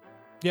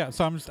 Yeah,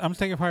 so I'm just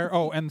taking fire.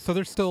 Oh, and so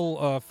there's still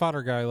a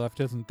fodder guy left,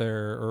 isn't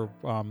there? Or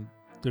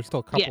there's still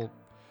a couple. Yeah.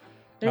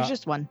 There's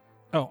just one.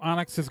 Oh,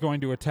 Onyx is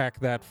going to attack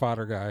that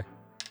fodder guy.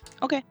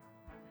 Okay.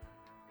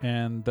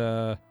 And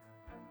that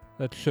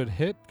should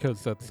hit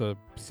because that's a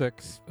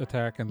 6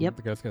 attack, and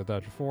the guy's gonna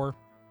dodge a 4.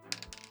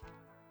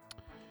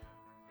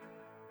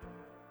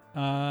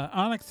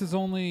 Onyx is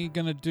only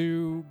gonna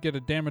get a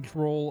damage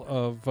roll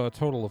of a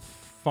total of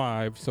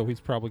 5, so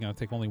he's probably gonna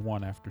take only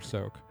 1 after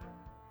soak.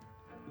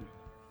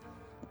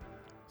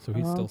 So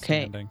he's still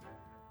standing.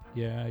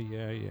 Yeah.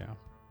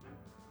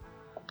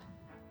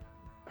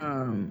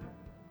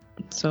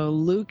 So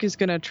Luke is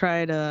gonna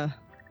try to,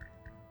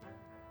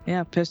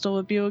 pistol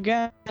whip you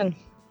again.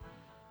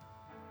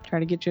 Try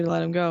to get you to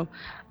let him go.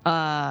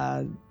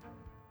 That's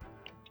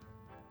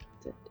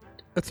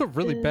a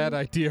really bad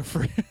idea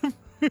for him.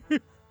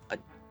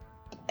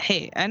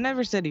 Hey, I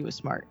never said he was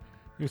smart.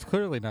 He was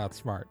clearly not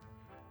smart.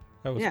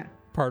 That was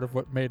part of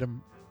what made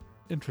him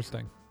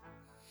interesting.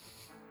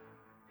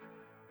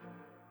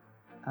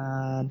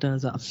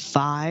 Does a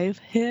 5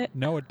 hit?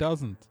 No, it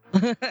doesn't.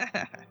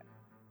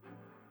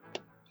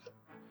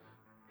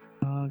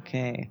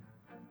 Okay.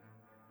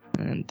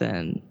 And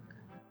then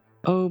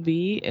OB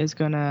is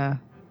gonna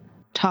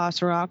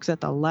toss rocks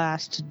at the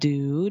last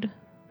dude.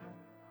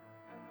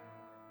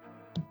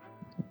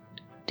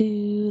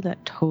 That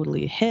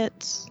totally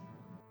hits.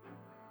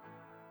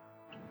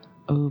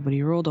 Oh, but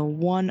he rolled a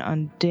 1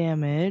 on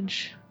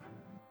damage.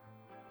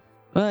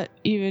 But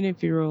even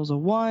if he rolls a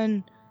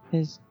 1,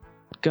 his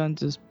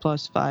guns is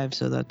 +5,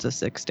 so that's a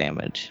 6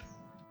 damage.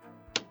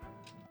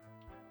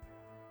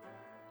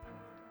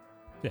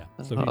 Yeah,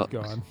 so he's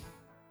gone.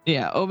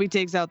 Yeah, Obi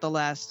takes out the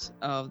last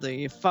of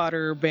the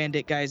fodder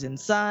bandit guys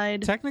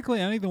inside. Technically,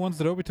 any of the ones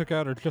that Obi took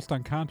out are just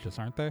unconscious,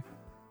 aren't they?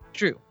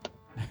 True.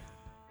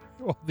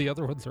 Well, the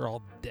other ones are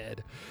all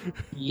dead.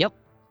 Yep.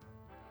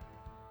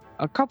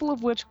 A couple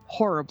of which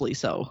horribly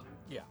so.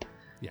 Yeah.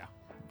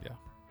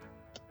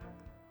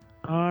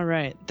 All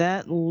right,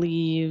 that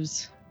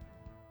leaves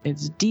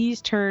it's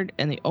Dee's turn,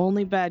 and the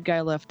only bad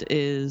guy left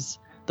is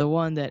the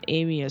one that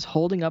Amy is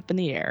holding up in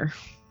the air,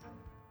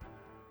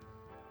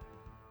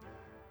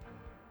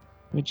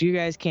 which you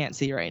guys can't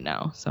see right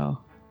now. So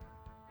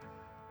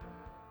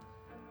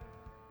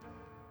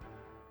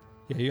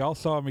Yeah, you all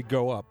saw me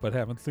go up, but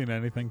haven't seen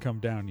anything come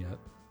down yet.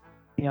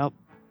 yep.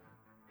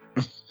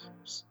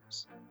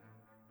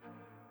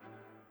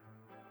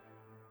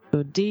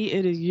 So Dee,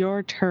 it is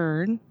your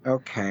turn.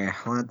 Okay,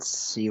 let's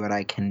see what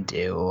I can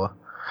do.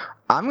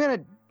 I'm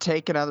gonna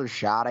take another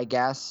shot, I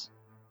guess,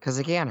 because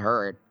it can't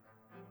hurt,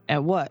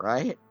 At what?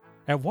 right?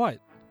 At what?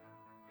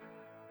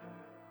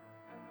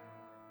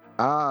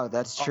 Oh,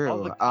 that's true.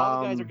 All the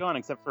guys are gone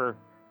except for.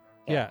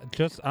 Yeah,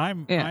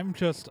 I'm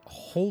just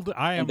holding.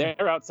 And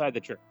they're outside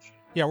the church.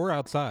 Yeah, we're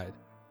outside.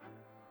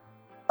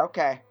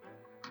 Okay.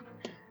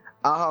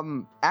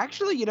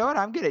 Actually, you know what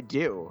I'm gonna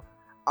do?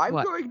 I'm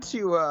What? going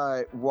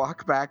to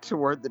walk back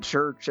toward the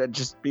church and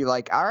just be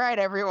like, "All right,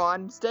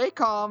 everyone, stay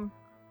calm.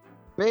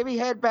 Maybe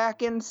head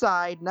back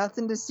inside.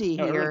 Nothing to see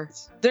No, here."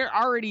 everyone's- They're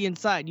already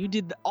inside. You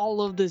did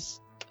all of this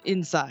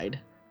inside.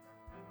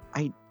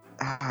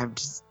 I'm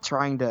just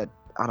trying to.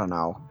 I don't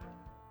know.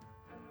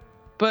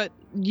 But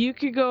you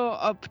could go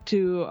up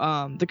to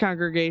the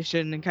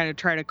congregation and kind of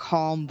try to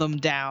calm them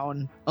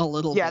down a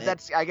little Yeah,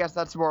 bit. I guess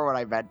that's more what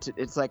I meant.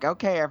 It's like,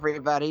 okay,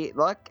 everybody,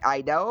 look,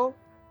 I know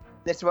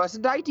this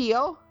wasn't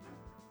ideal.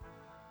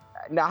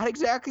 Not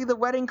exactly the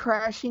wedding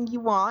crashing you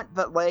want,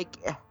 but like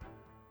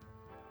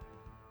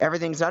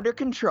everything's under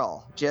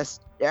control.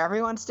 Just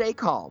everyone stay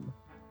calm.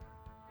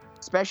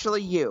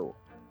 Especially you.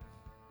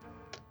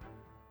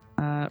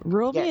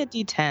 Roll me Yeah. a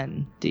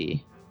d10,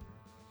 D.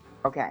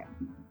 Okay.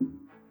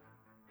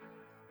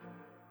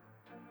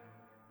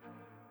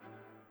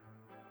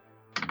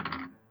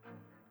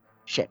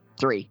 Shit,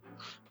 3.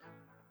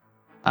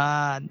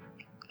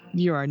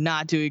 You are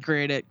not doing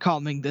great at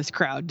calming this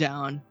crowd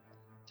down.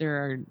 There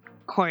are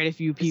quite a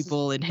few This is-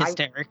 people in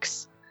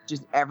hysterics.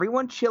 Just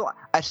everyone chill.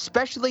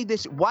 Especially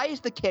this. Why is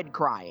the kid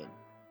crying?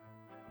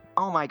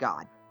 Oh my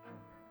god.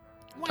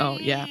 Oh,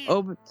 yeah.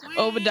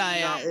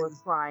 Obadiah Not is...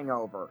 worth crying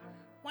over.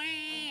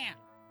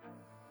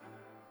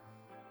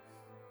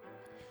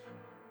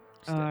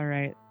 All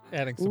right.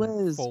 Adding some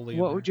Liz, Foley.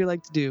 what would you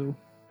like to do?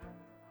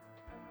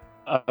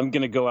 I'm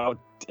gonna go out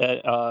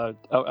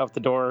the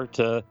door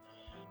to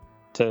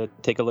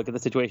take a look at the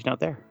situation out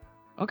there.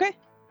 Okay.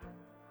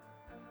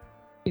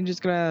 You're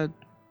just gonna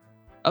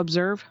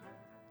observe?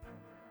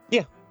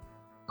 Yeah.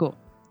 Cool.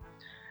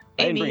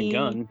 I didn't bring Amy- a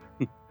gun,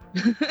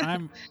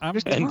 I'm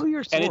Just And- throw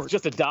your sword. and it's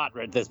just a dot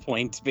at this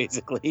point,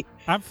 basically.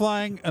 I'm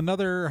flying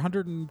another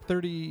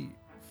 130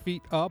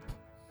 feet up.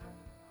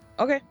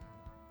 Okay.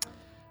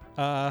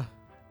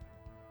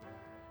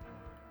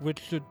 Which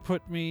should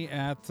put me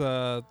at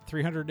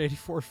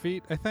 384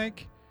 feet, I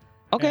think.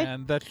 Okay.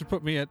 And that should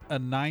put me at a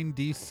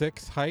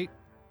 9d6 height.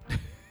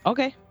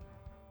 Okay.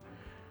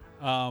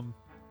 I'm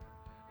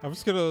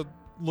just gonna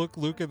look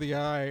Luke in the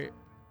eye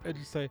and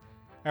just say,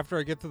 after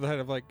I get to the head,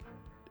 I'm like,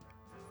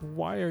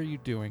 why are you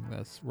doing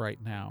this right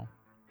now?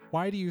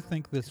 Why do you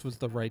think this was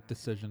the right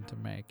decision to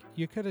make?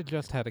 You could have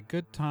just had a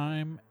good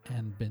time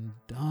and been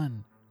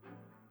done.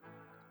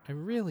 I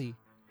really,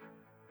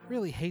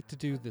 really hate to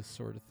do this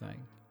sort of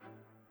thing.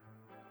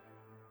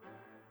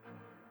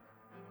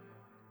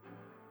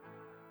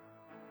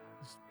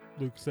 Is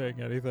Luke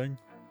saying anything?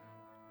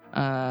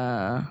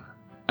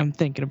 I'm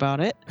thinking about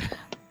it.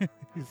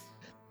 He's-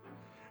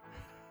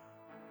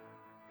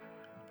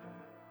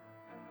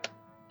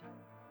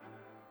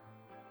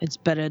 It's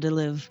better to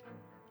live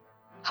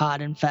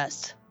hard and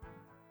fast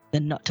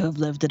than not to have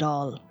lived at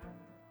all.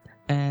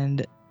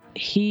 And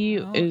he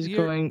Oh, is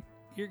you're- going...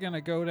 You're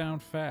gonna go down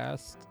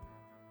fast.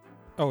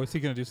 Oh, is he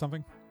gonna do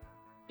something?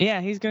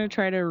 Yeah, he's going to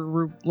try to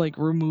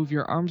remove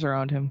your arms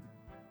around him.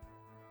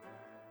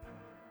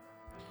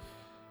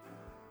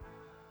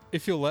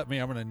 If you'll let me,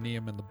 I'm gonna knee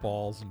him in the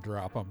balls and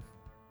drop him.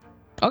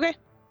 Okay.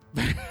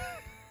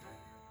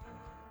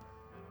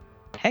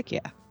 Heck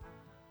yeah.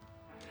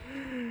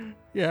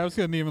 Yeah, I was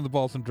gonna knee him in the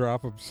balls and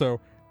drop him. So,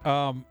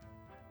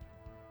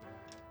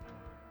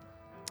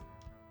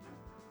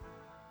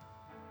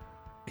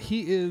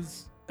 he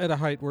is at a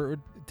height where it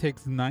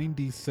takes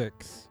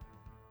 96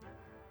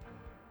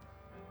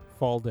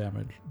 fall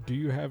damage. Do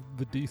you have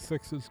the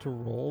d6s to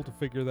roll to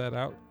figure that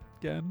out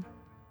again?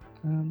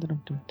 Dun,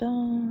 dun, dun,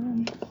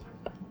 dun.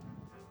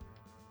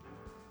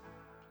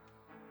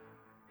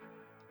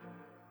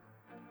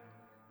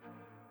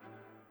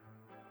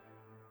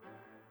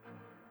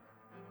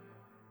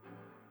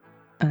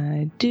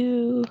 I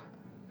do.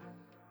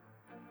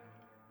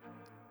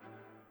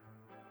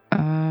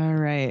 All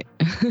right.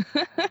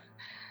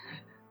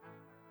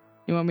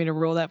 You want me to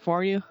roll that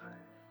for you?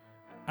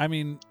 I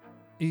mean,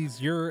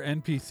 he's your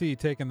NPC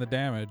taking the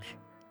damage.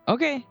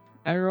 Okay.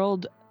 I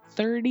rolled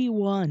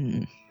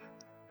 31.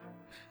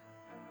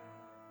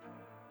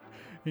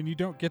 And you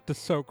don't get to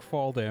soak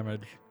fall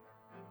damage.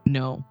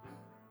 No.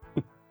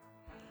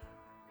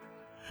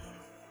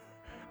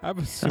 I'm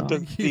assuming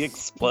Does he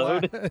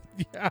explode?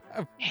 Yeah.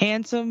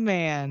 Handsome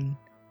man.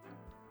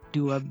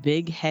 Do a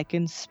big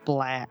heckin'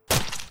 splat.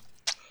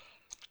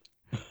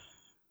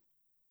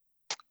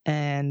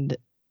 And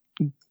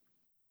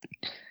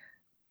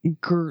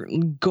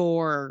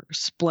gore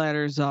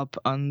splatters up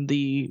on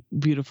the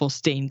beautiful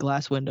stained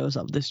glass windows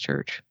of this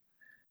church.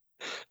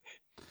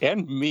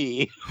 And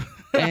me.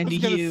 And I was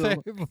gonna you. say,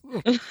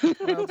 Liz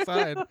went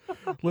outside.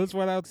 Liz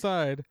went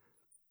outside.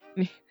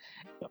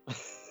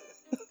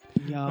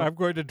 Yeah. I'm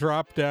going to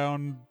drop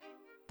down,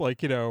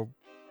 like,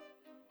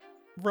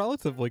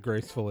 relatively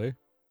gracefully.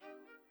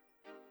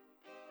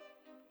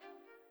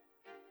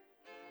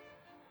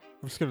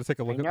 I'm just going to take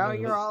a I look at know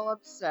Liz. you're all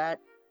upset,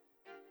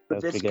 but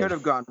That's this pretty could good.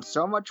 have gone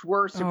so much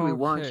worse if we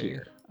weren't Okay.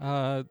 here.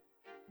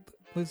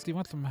 Liz, do you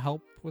want some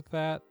help with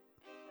that?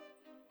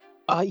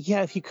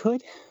 Yeah, if you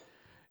could.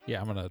 Yeah,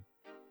 I'm going to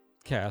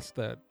cast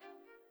that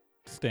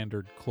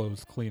standard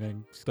clothes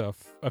cleaning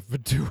stuff I've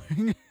been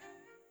doing.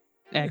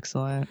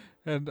 Excellent.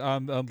 And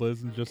on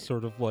Liz, and just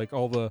sort of like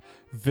all the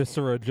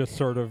viscera just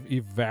sort of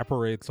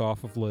evaporates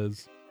off of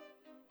Liz.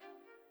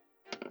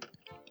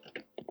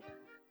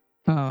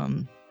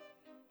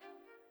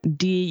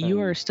 D,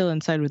 you are still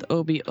inside with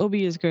Obi.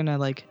 Obi is gonna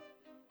like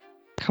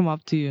come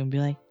up to you and be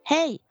like,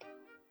 "Hey,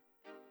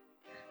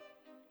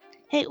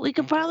 we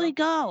could probably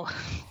go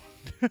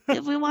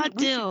if we want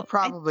We to. should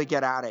probably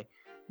get out of.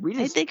 We I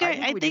just. think our we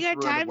I just think our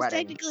ruined the time's wedding.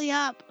 technically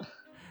up."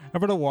 I'm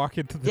going to walk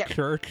into the Yeah.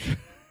 church.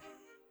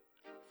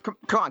 Come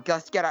on,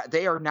 let's get out.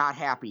 They are not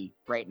happy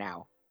right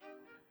now.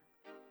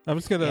 I'm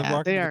just going to Yeah,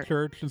 walk they into are. the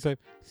church and say,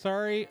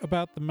 sorry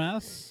about the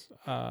mess.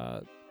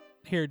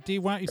 Here, D,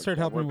 why don't you start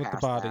Yeah, helping me we're with the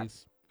past that.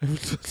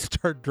 bodies?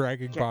 Start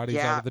dragging bodies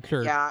out of the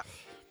church. Yeah.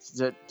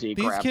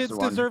 These kids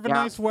deserve a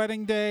nice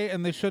wedding day,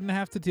 and they shouldn't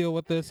have to deal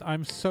with this.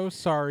 I'm so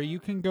sorry. You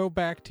can go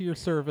back to your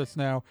service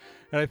now.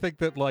 And I think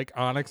that, like,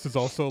 Onyx is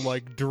also,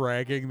 like,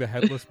 dragging the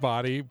headless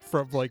body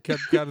from, like,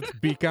 got its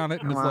beak on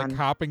it and is, Come like, on.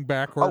 hopping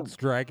backwards,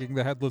 dragging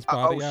the headless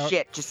body out.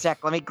 Shit! Just a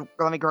sec. Let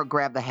me go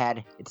grab the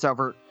head. It's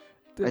over.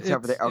 It's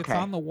over there. It's Okay.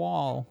 on the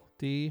wall,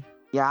 D.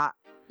 Yeah.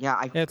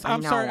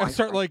 I'm sorry. I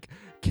start, like,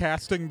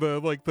 casting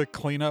the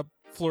cleanup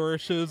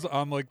flourishes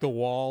on, like, the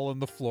wall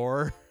and the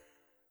floor.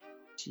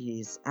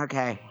 Jeez.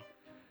 Okay.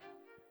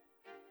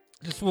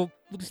 We'll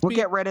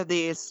get rid of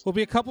these. We'll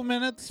be a couple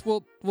minutes.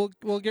 We'll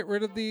get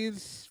rid of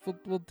these.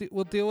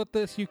 We'll deal with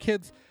this. You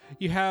kids,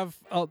 you have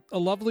a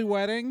lovely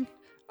wedding.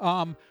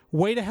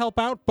 Way to help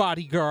out,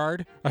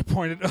 bodyguard. I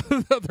pointed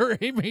at other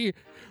Amy.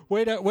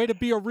 Way to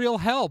be a real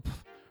help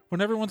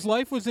when everyone's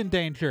life was in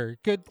danger.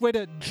 Good way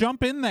to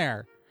jump in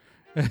there.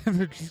 And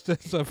they're just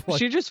like,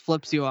 She just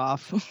flips you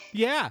off.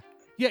 yeah.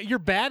 You're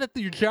bad at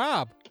your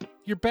job.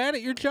 You're bad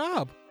at your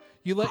job.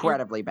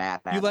 Incredibly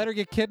bad. You let her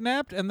get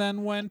kidnapped, and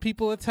then when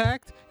people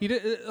attacked,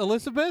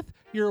 Elizabeth,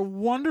 you're a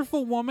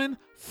wonderful woman.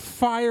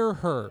 Fire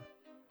her.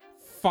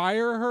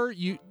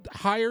 You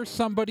hire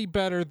somebody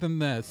better than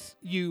this.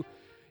 You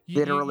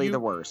Literally the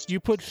worst. You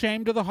put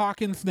shame to the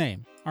Hawkins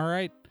name. All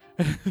right.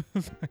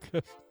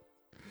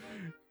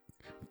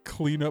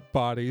 Clean up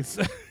bodies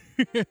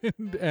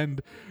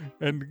and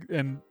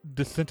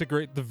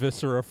disintegrate the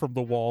viscera from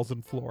the walls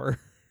and floor.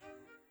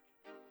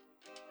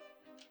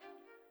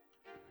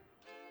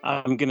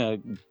 I'm gonna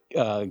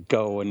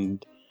go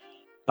and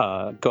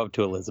go up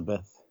to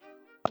Elizabeth.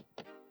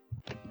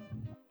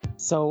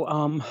 So,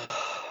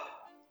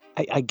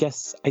 I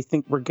guess I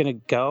think we're gonna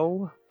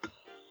go.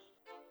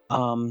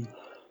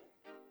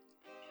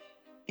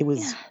 It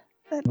was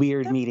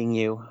weird meeting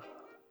you.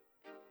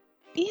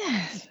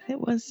 Yes,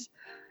 it was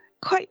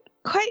quite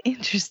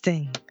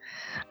interesting.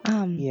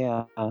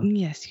 Yeah.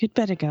 Yes, you'd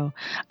better go.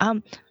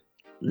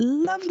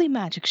 Lovely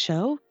magic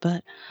show,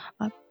 but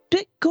a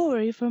bit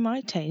gory for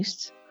my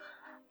tastes.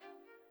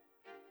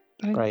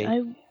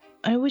 Right.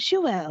 I wish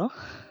you well.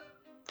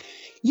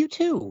 You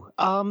too.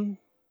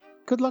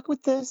 Good luck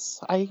with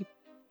this.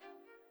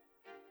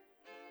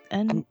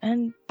 And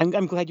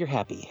I'm glad you're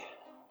happy.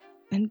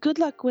 And good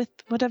luck with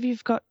whatever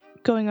you've got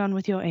going on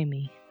with your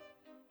Amy.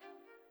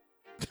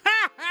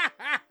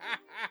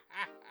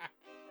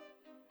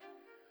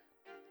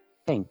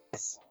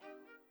 Thanks.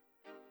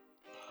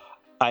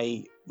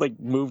 I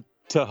moved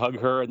to hug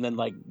her and then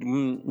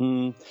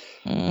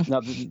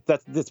no,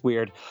 that's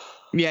weird.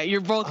 Yeah,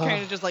 you're both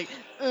kind of just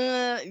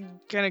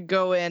kind of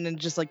go in and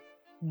just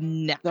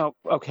no. No,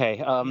 okay.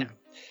 No.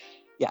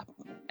 Yeah.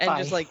 And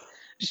bye. just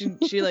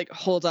she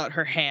holds out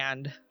her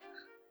hand.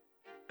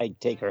 I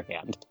take her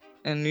hand.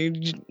 And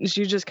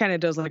she just kind of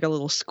does a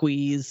little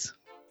squeeze.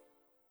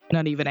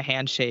 Not even a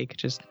handshake,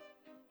 just.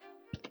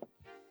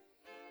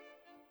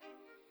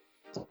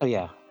 Oh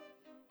yeah.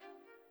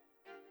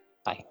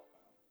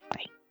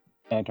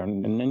 and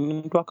turn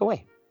and walk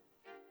away.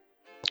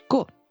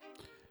 Cool.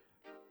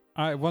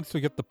 Once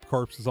we get the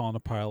corpses all in a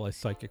pile, I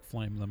psychic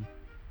flame them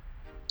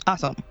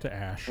Awesome. to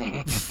ash.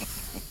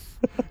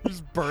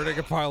 Just burning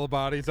a pile of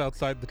bodies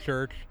outside the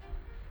church.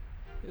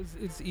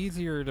 It's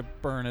easier to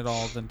burn it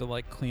all than to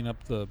like clean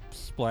up the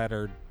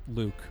splattered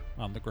Luke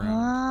on the ground.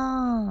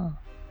 Oh.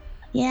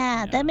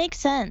 Yeah, that makes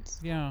sense.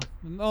 Yeah,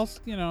 and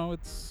also,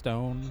 it's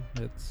stone.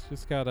 It's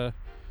just gotta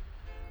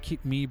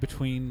keep me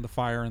between the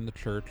fire and the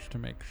church to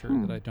make sure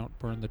that I don't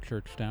burn the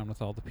church down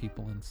with all the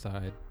people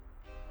inside.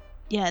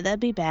 Yeah, that'd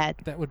be bad.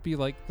 That would be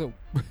like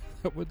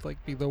that would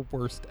like be the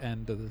worst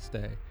end to this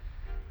day.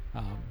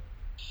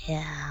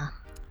 Yeah.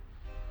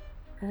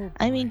 Oh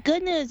I mean, boy.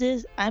 good news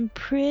is I'm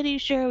pretty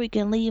sure we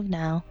can leave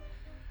now.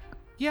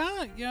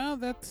 Yeah,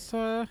 that's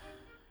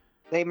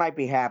They might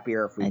be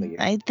happier if we leave.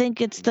 I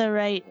think it's the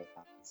right,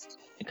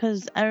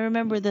 because I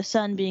remember the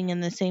sun being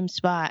in the same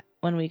spot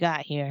when we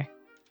got here.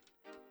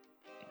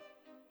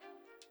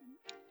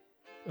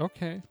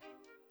 okay.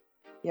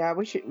 Yeah,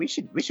 we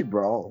should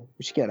roll.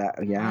 We should get out.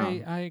 Yeah.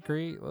 I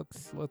agree.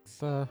 Let's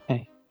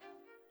Hey.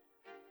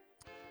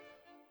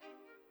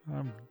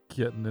 I'm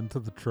getting into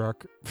the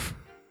truck.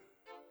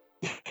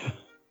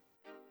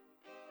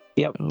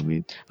 Yep.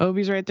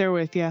 Obi's right there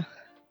with you.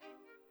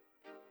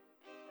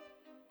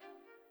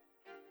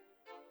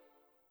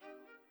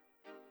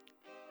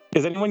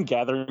 Is anyone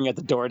gathering at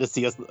the door to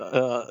see us?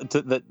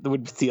 That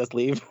would see us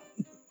leave?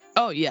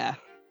 Oh yeah,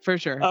 for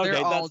sure. Okay,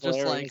 They're all that's just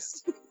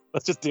hilarious.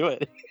 Let's just do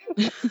it.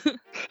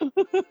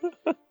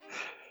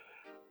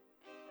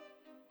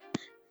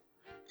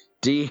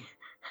 D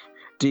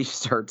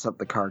starts up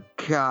the car.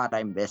 God,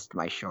 I missed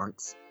my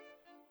shorts.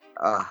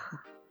 I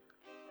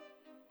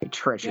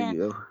treasure Yeah.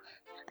 you.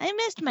 I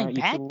missed my You want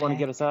to backpack.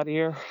 get us out of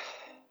here?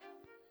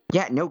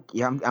 Yeah, no,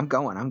 yeah, I'm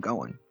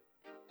going.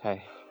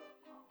 Okay.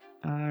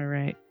 All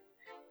right.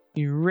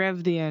 You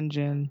rev the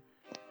engine,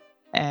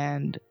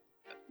 and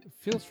It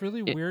feels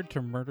really weird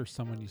to murder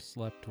someone you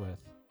slept with.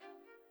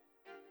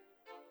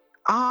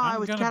 I I'm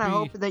was gonna kind of be-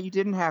 hoping that you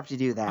didn't have to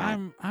do that.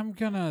 I'm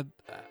gonna.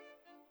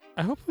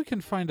 I hope we can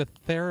find a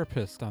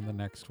therapist on the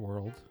next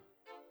world.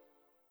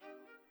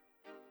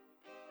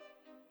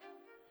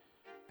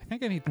 I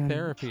think I need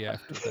therapy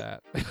after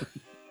that.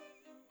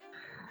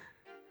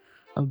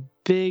 a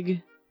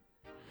big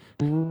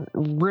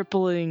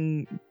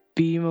rippling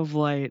beam of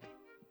light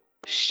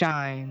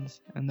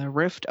shines, and the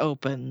rift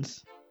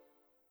opens,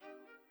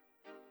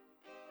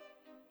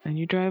 and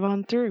you drive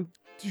on through.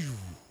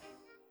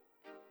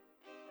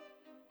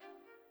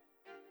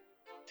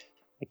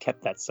 I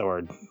kept that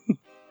sword.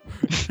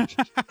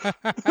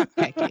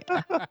 Heck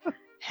yeah.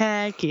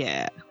 Heck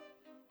yeah.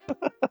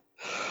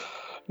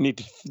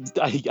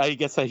 I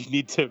guess I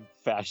need to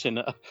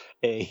fashion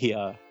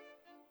a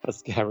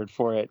scabbard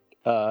for it.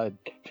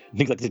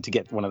 Neglected to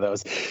get one of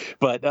those,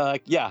 but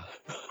yeah,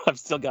 I've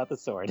still got the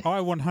sword. Oh, I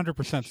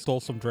 100% stole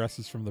some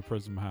dresses from the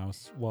Prism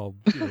House. Well,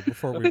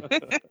 before we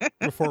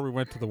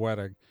went to the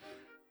wedding.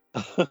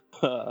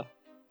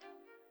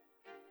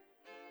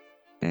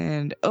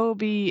 And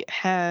Obi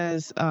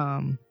has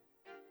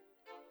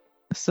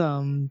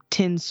some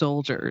tin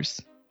soldiers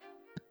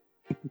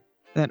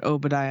that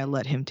Obadiah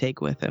let him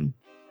take with him.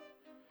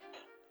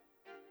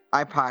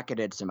 I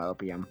pocketed some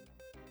opium.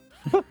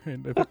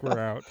 And I think we're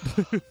out.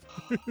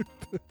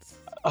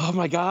 Oh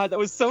my god, that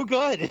was so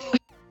good.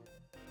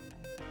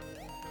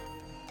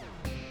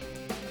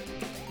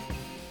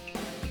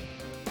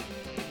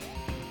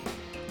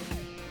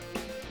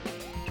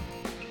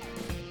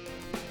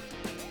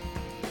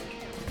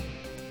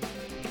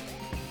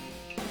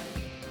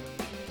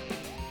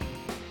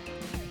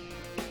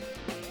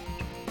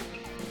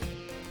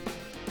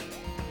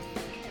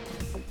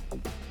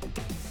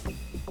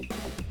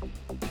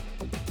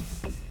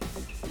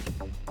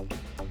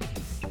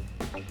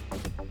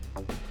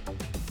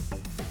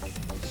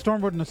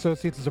 Stormwood &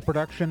 Associates is a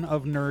production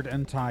of Nerd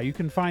and Tie. You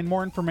can find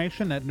more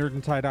information at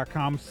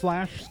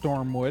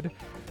nerdandtie.com/stormwood.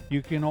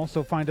 You can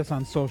also find us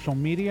on social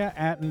media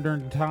at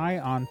Nerd and Tie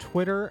on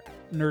Twitter,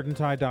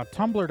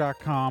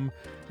 nerdandtie.tumblr.com,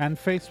 and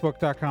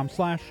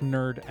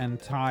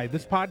facebook.com/nerdandtie.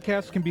 This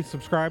podcast can be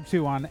subscribed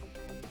to on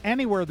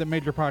anywhere that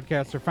major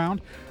podcasts are found: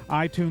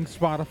 iTunes,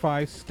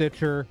 Spotify,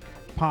 Stitcher,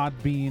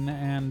 Podbean,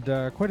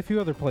 and quite a few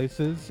other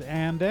places,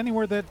 and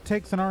anywhere that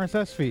takes an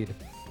RSS feed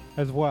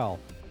as well.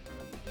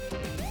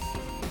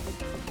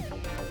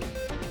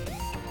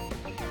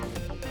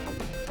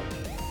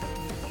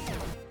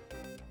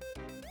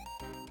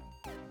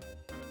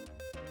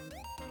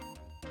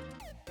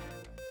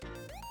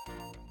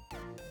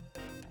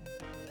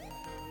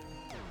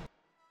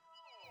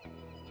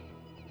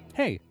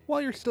 Hey,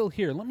 while you're still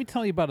here, let me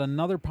tell you about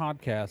another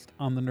podcast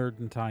on the Nerd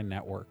and Tie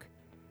Network,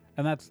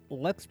 and that's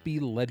Let's Be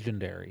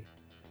Legendary.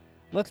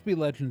 Let's Be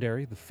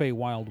Legendary, the Fey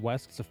Wild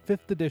West, is a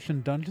 5th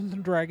edition Dungeons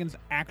 & Dragons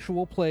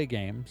actual play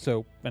game.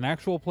 So, an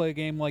actual play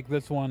game like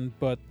this one,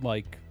 but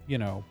like,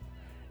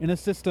 in a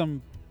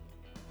system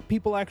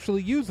people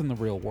actually use in the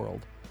real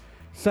world.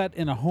 Set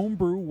in a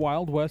homebrew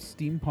Wild West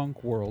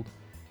steampunk world,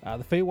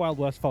 The Feywild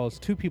West follows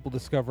two people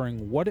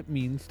discovering what it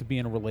means to be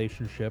in a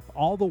relationship,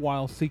 all the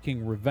while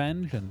seeking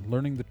revenge and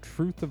learning the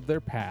truth of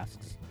their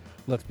pasts.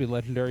 Let's Be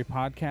Legendary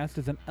podcast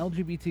is an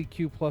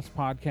LGBTQ plus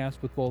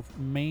podcast with both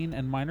main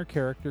and minor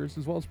characters,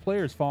 as well as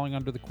players falling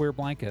under the queer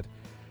blanket.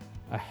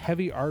 A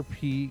heavy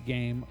RP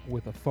game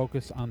with a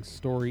focus on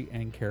story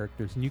and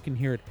characters. And you can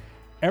hear it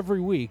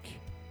every week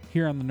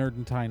here on the Nerd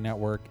and Tie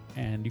Network,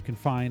 and you can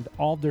find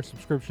all of their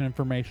subscription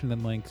information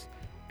and links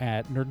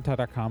at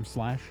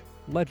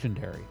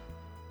nerdandtie.com/legendary.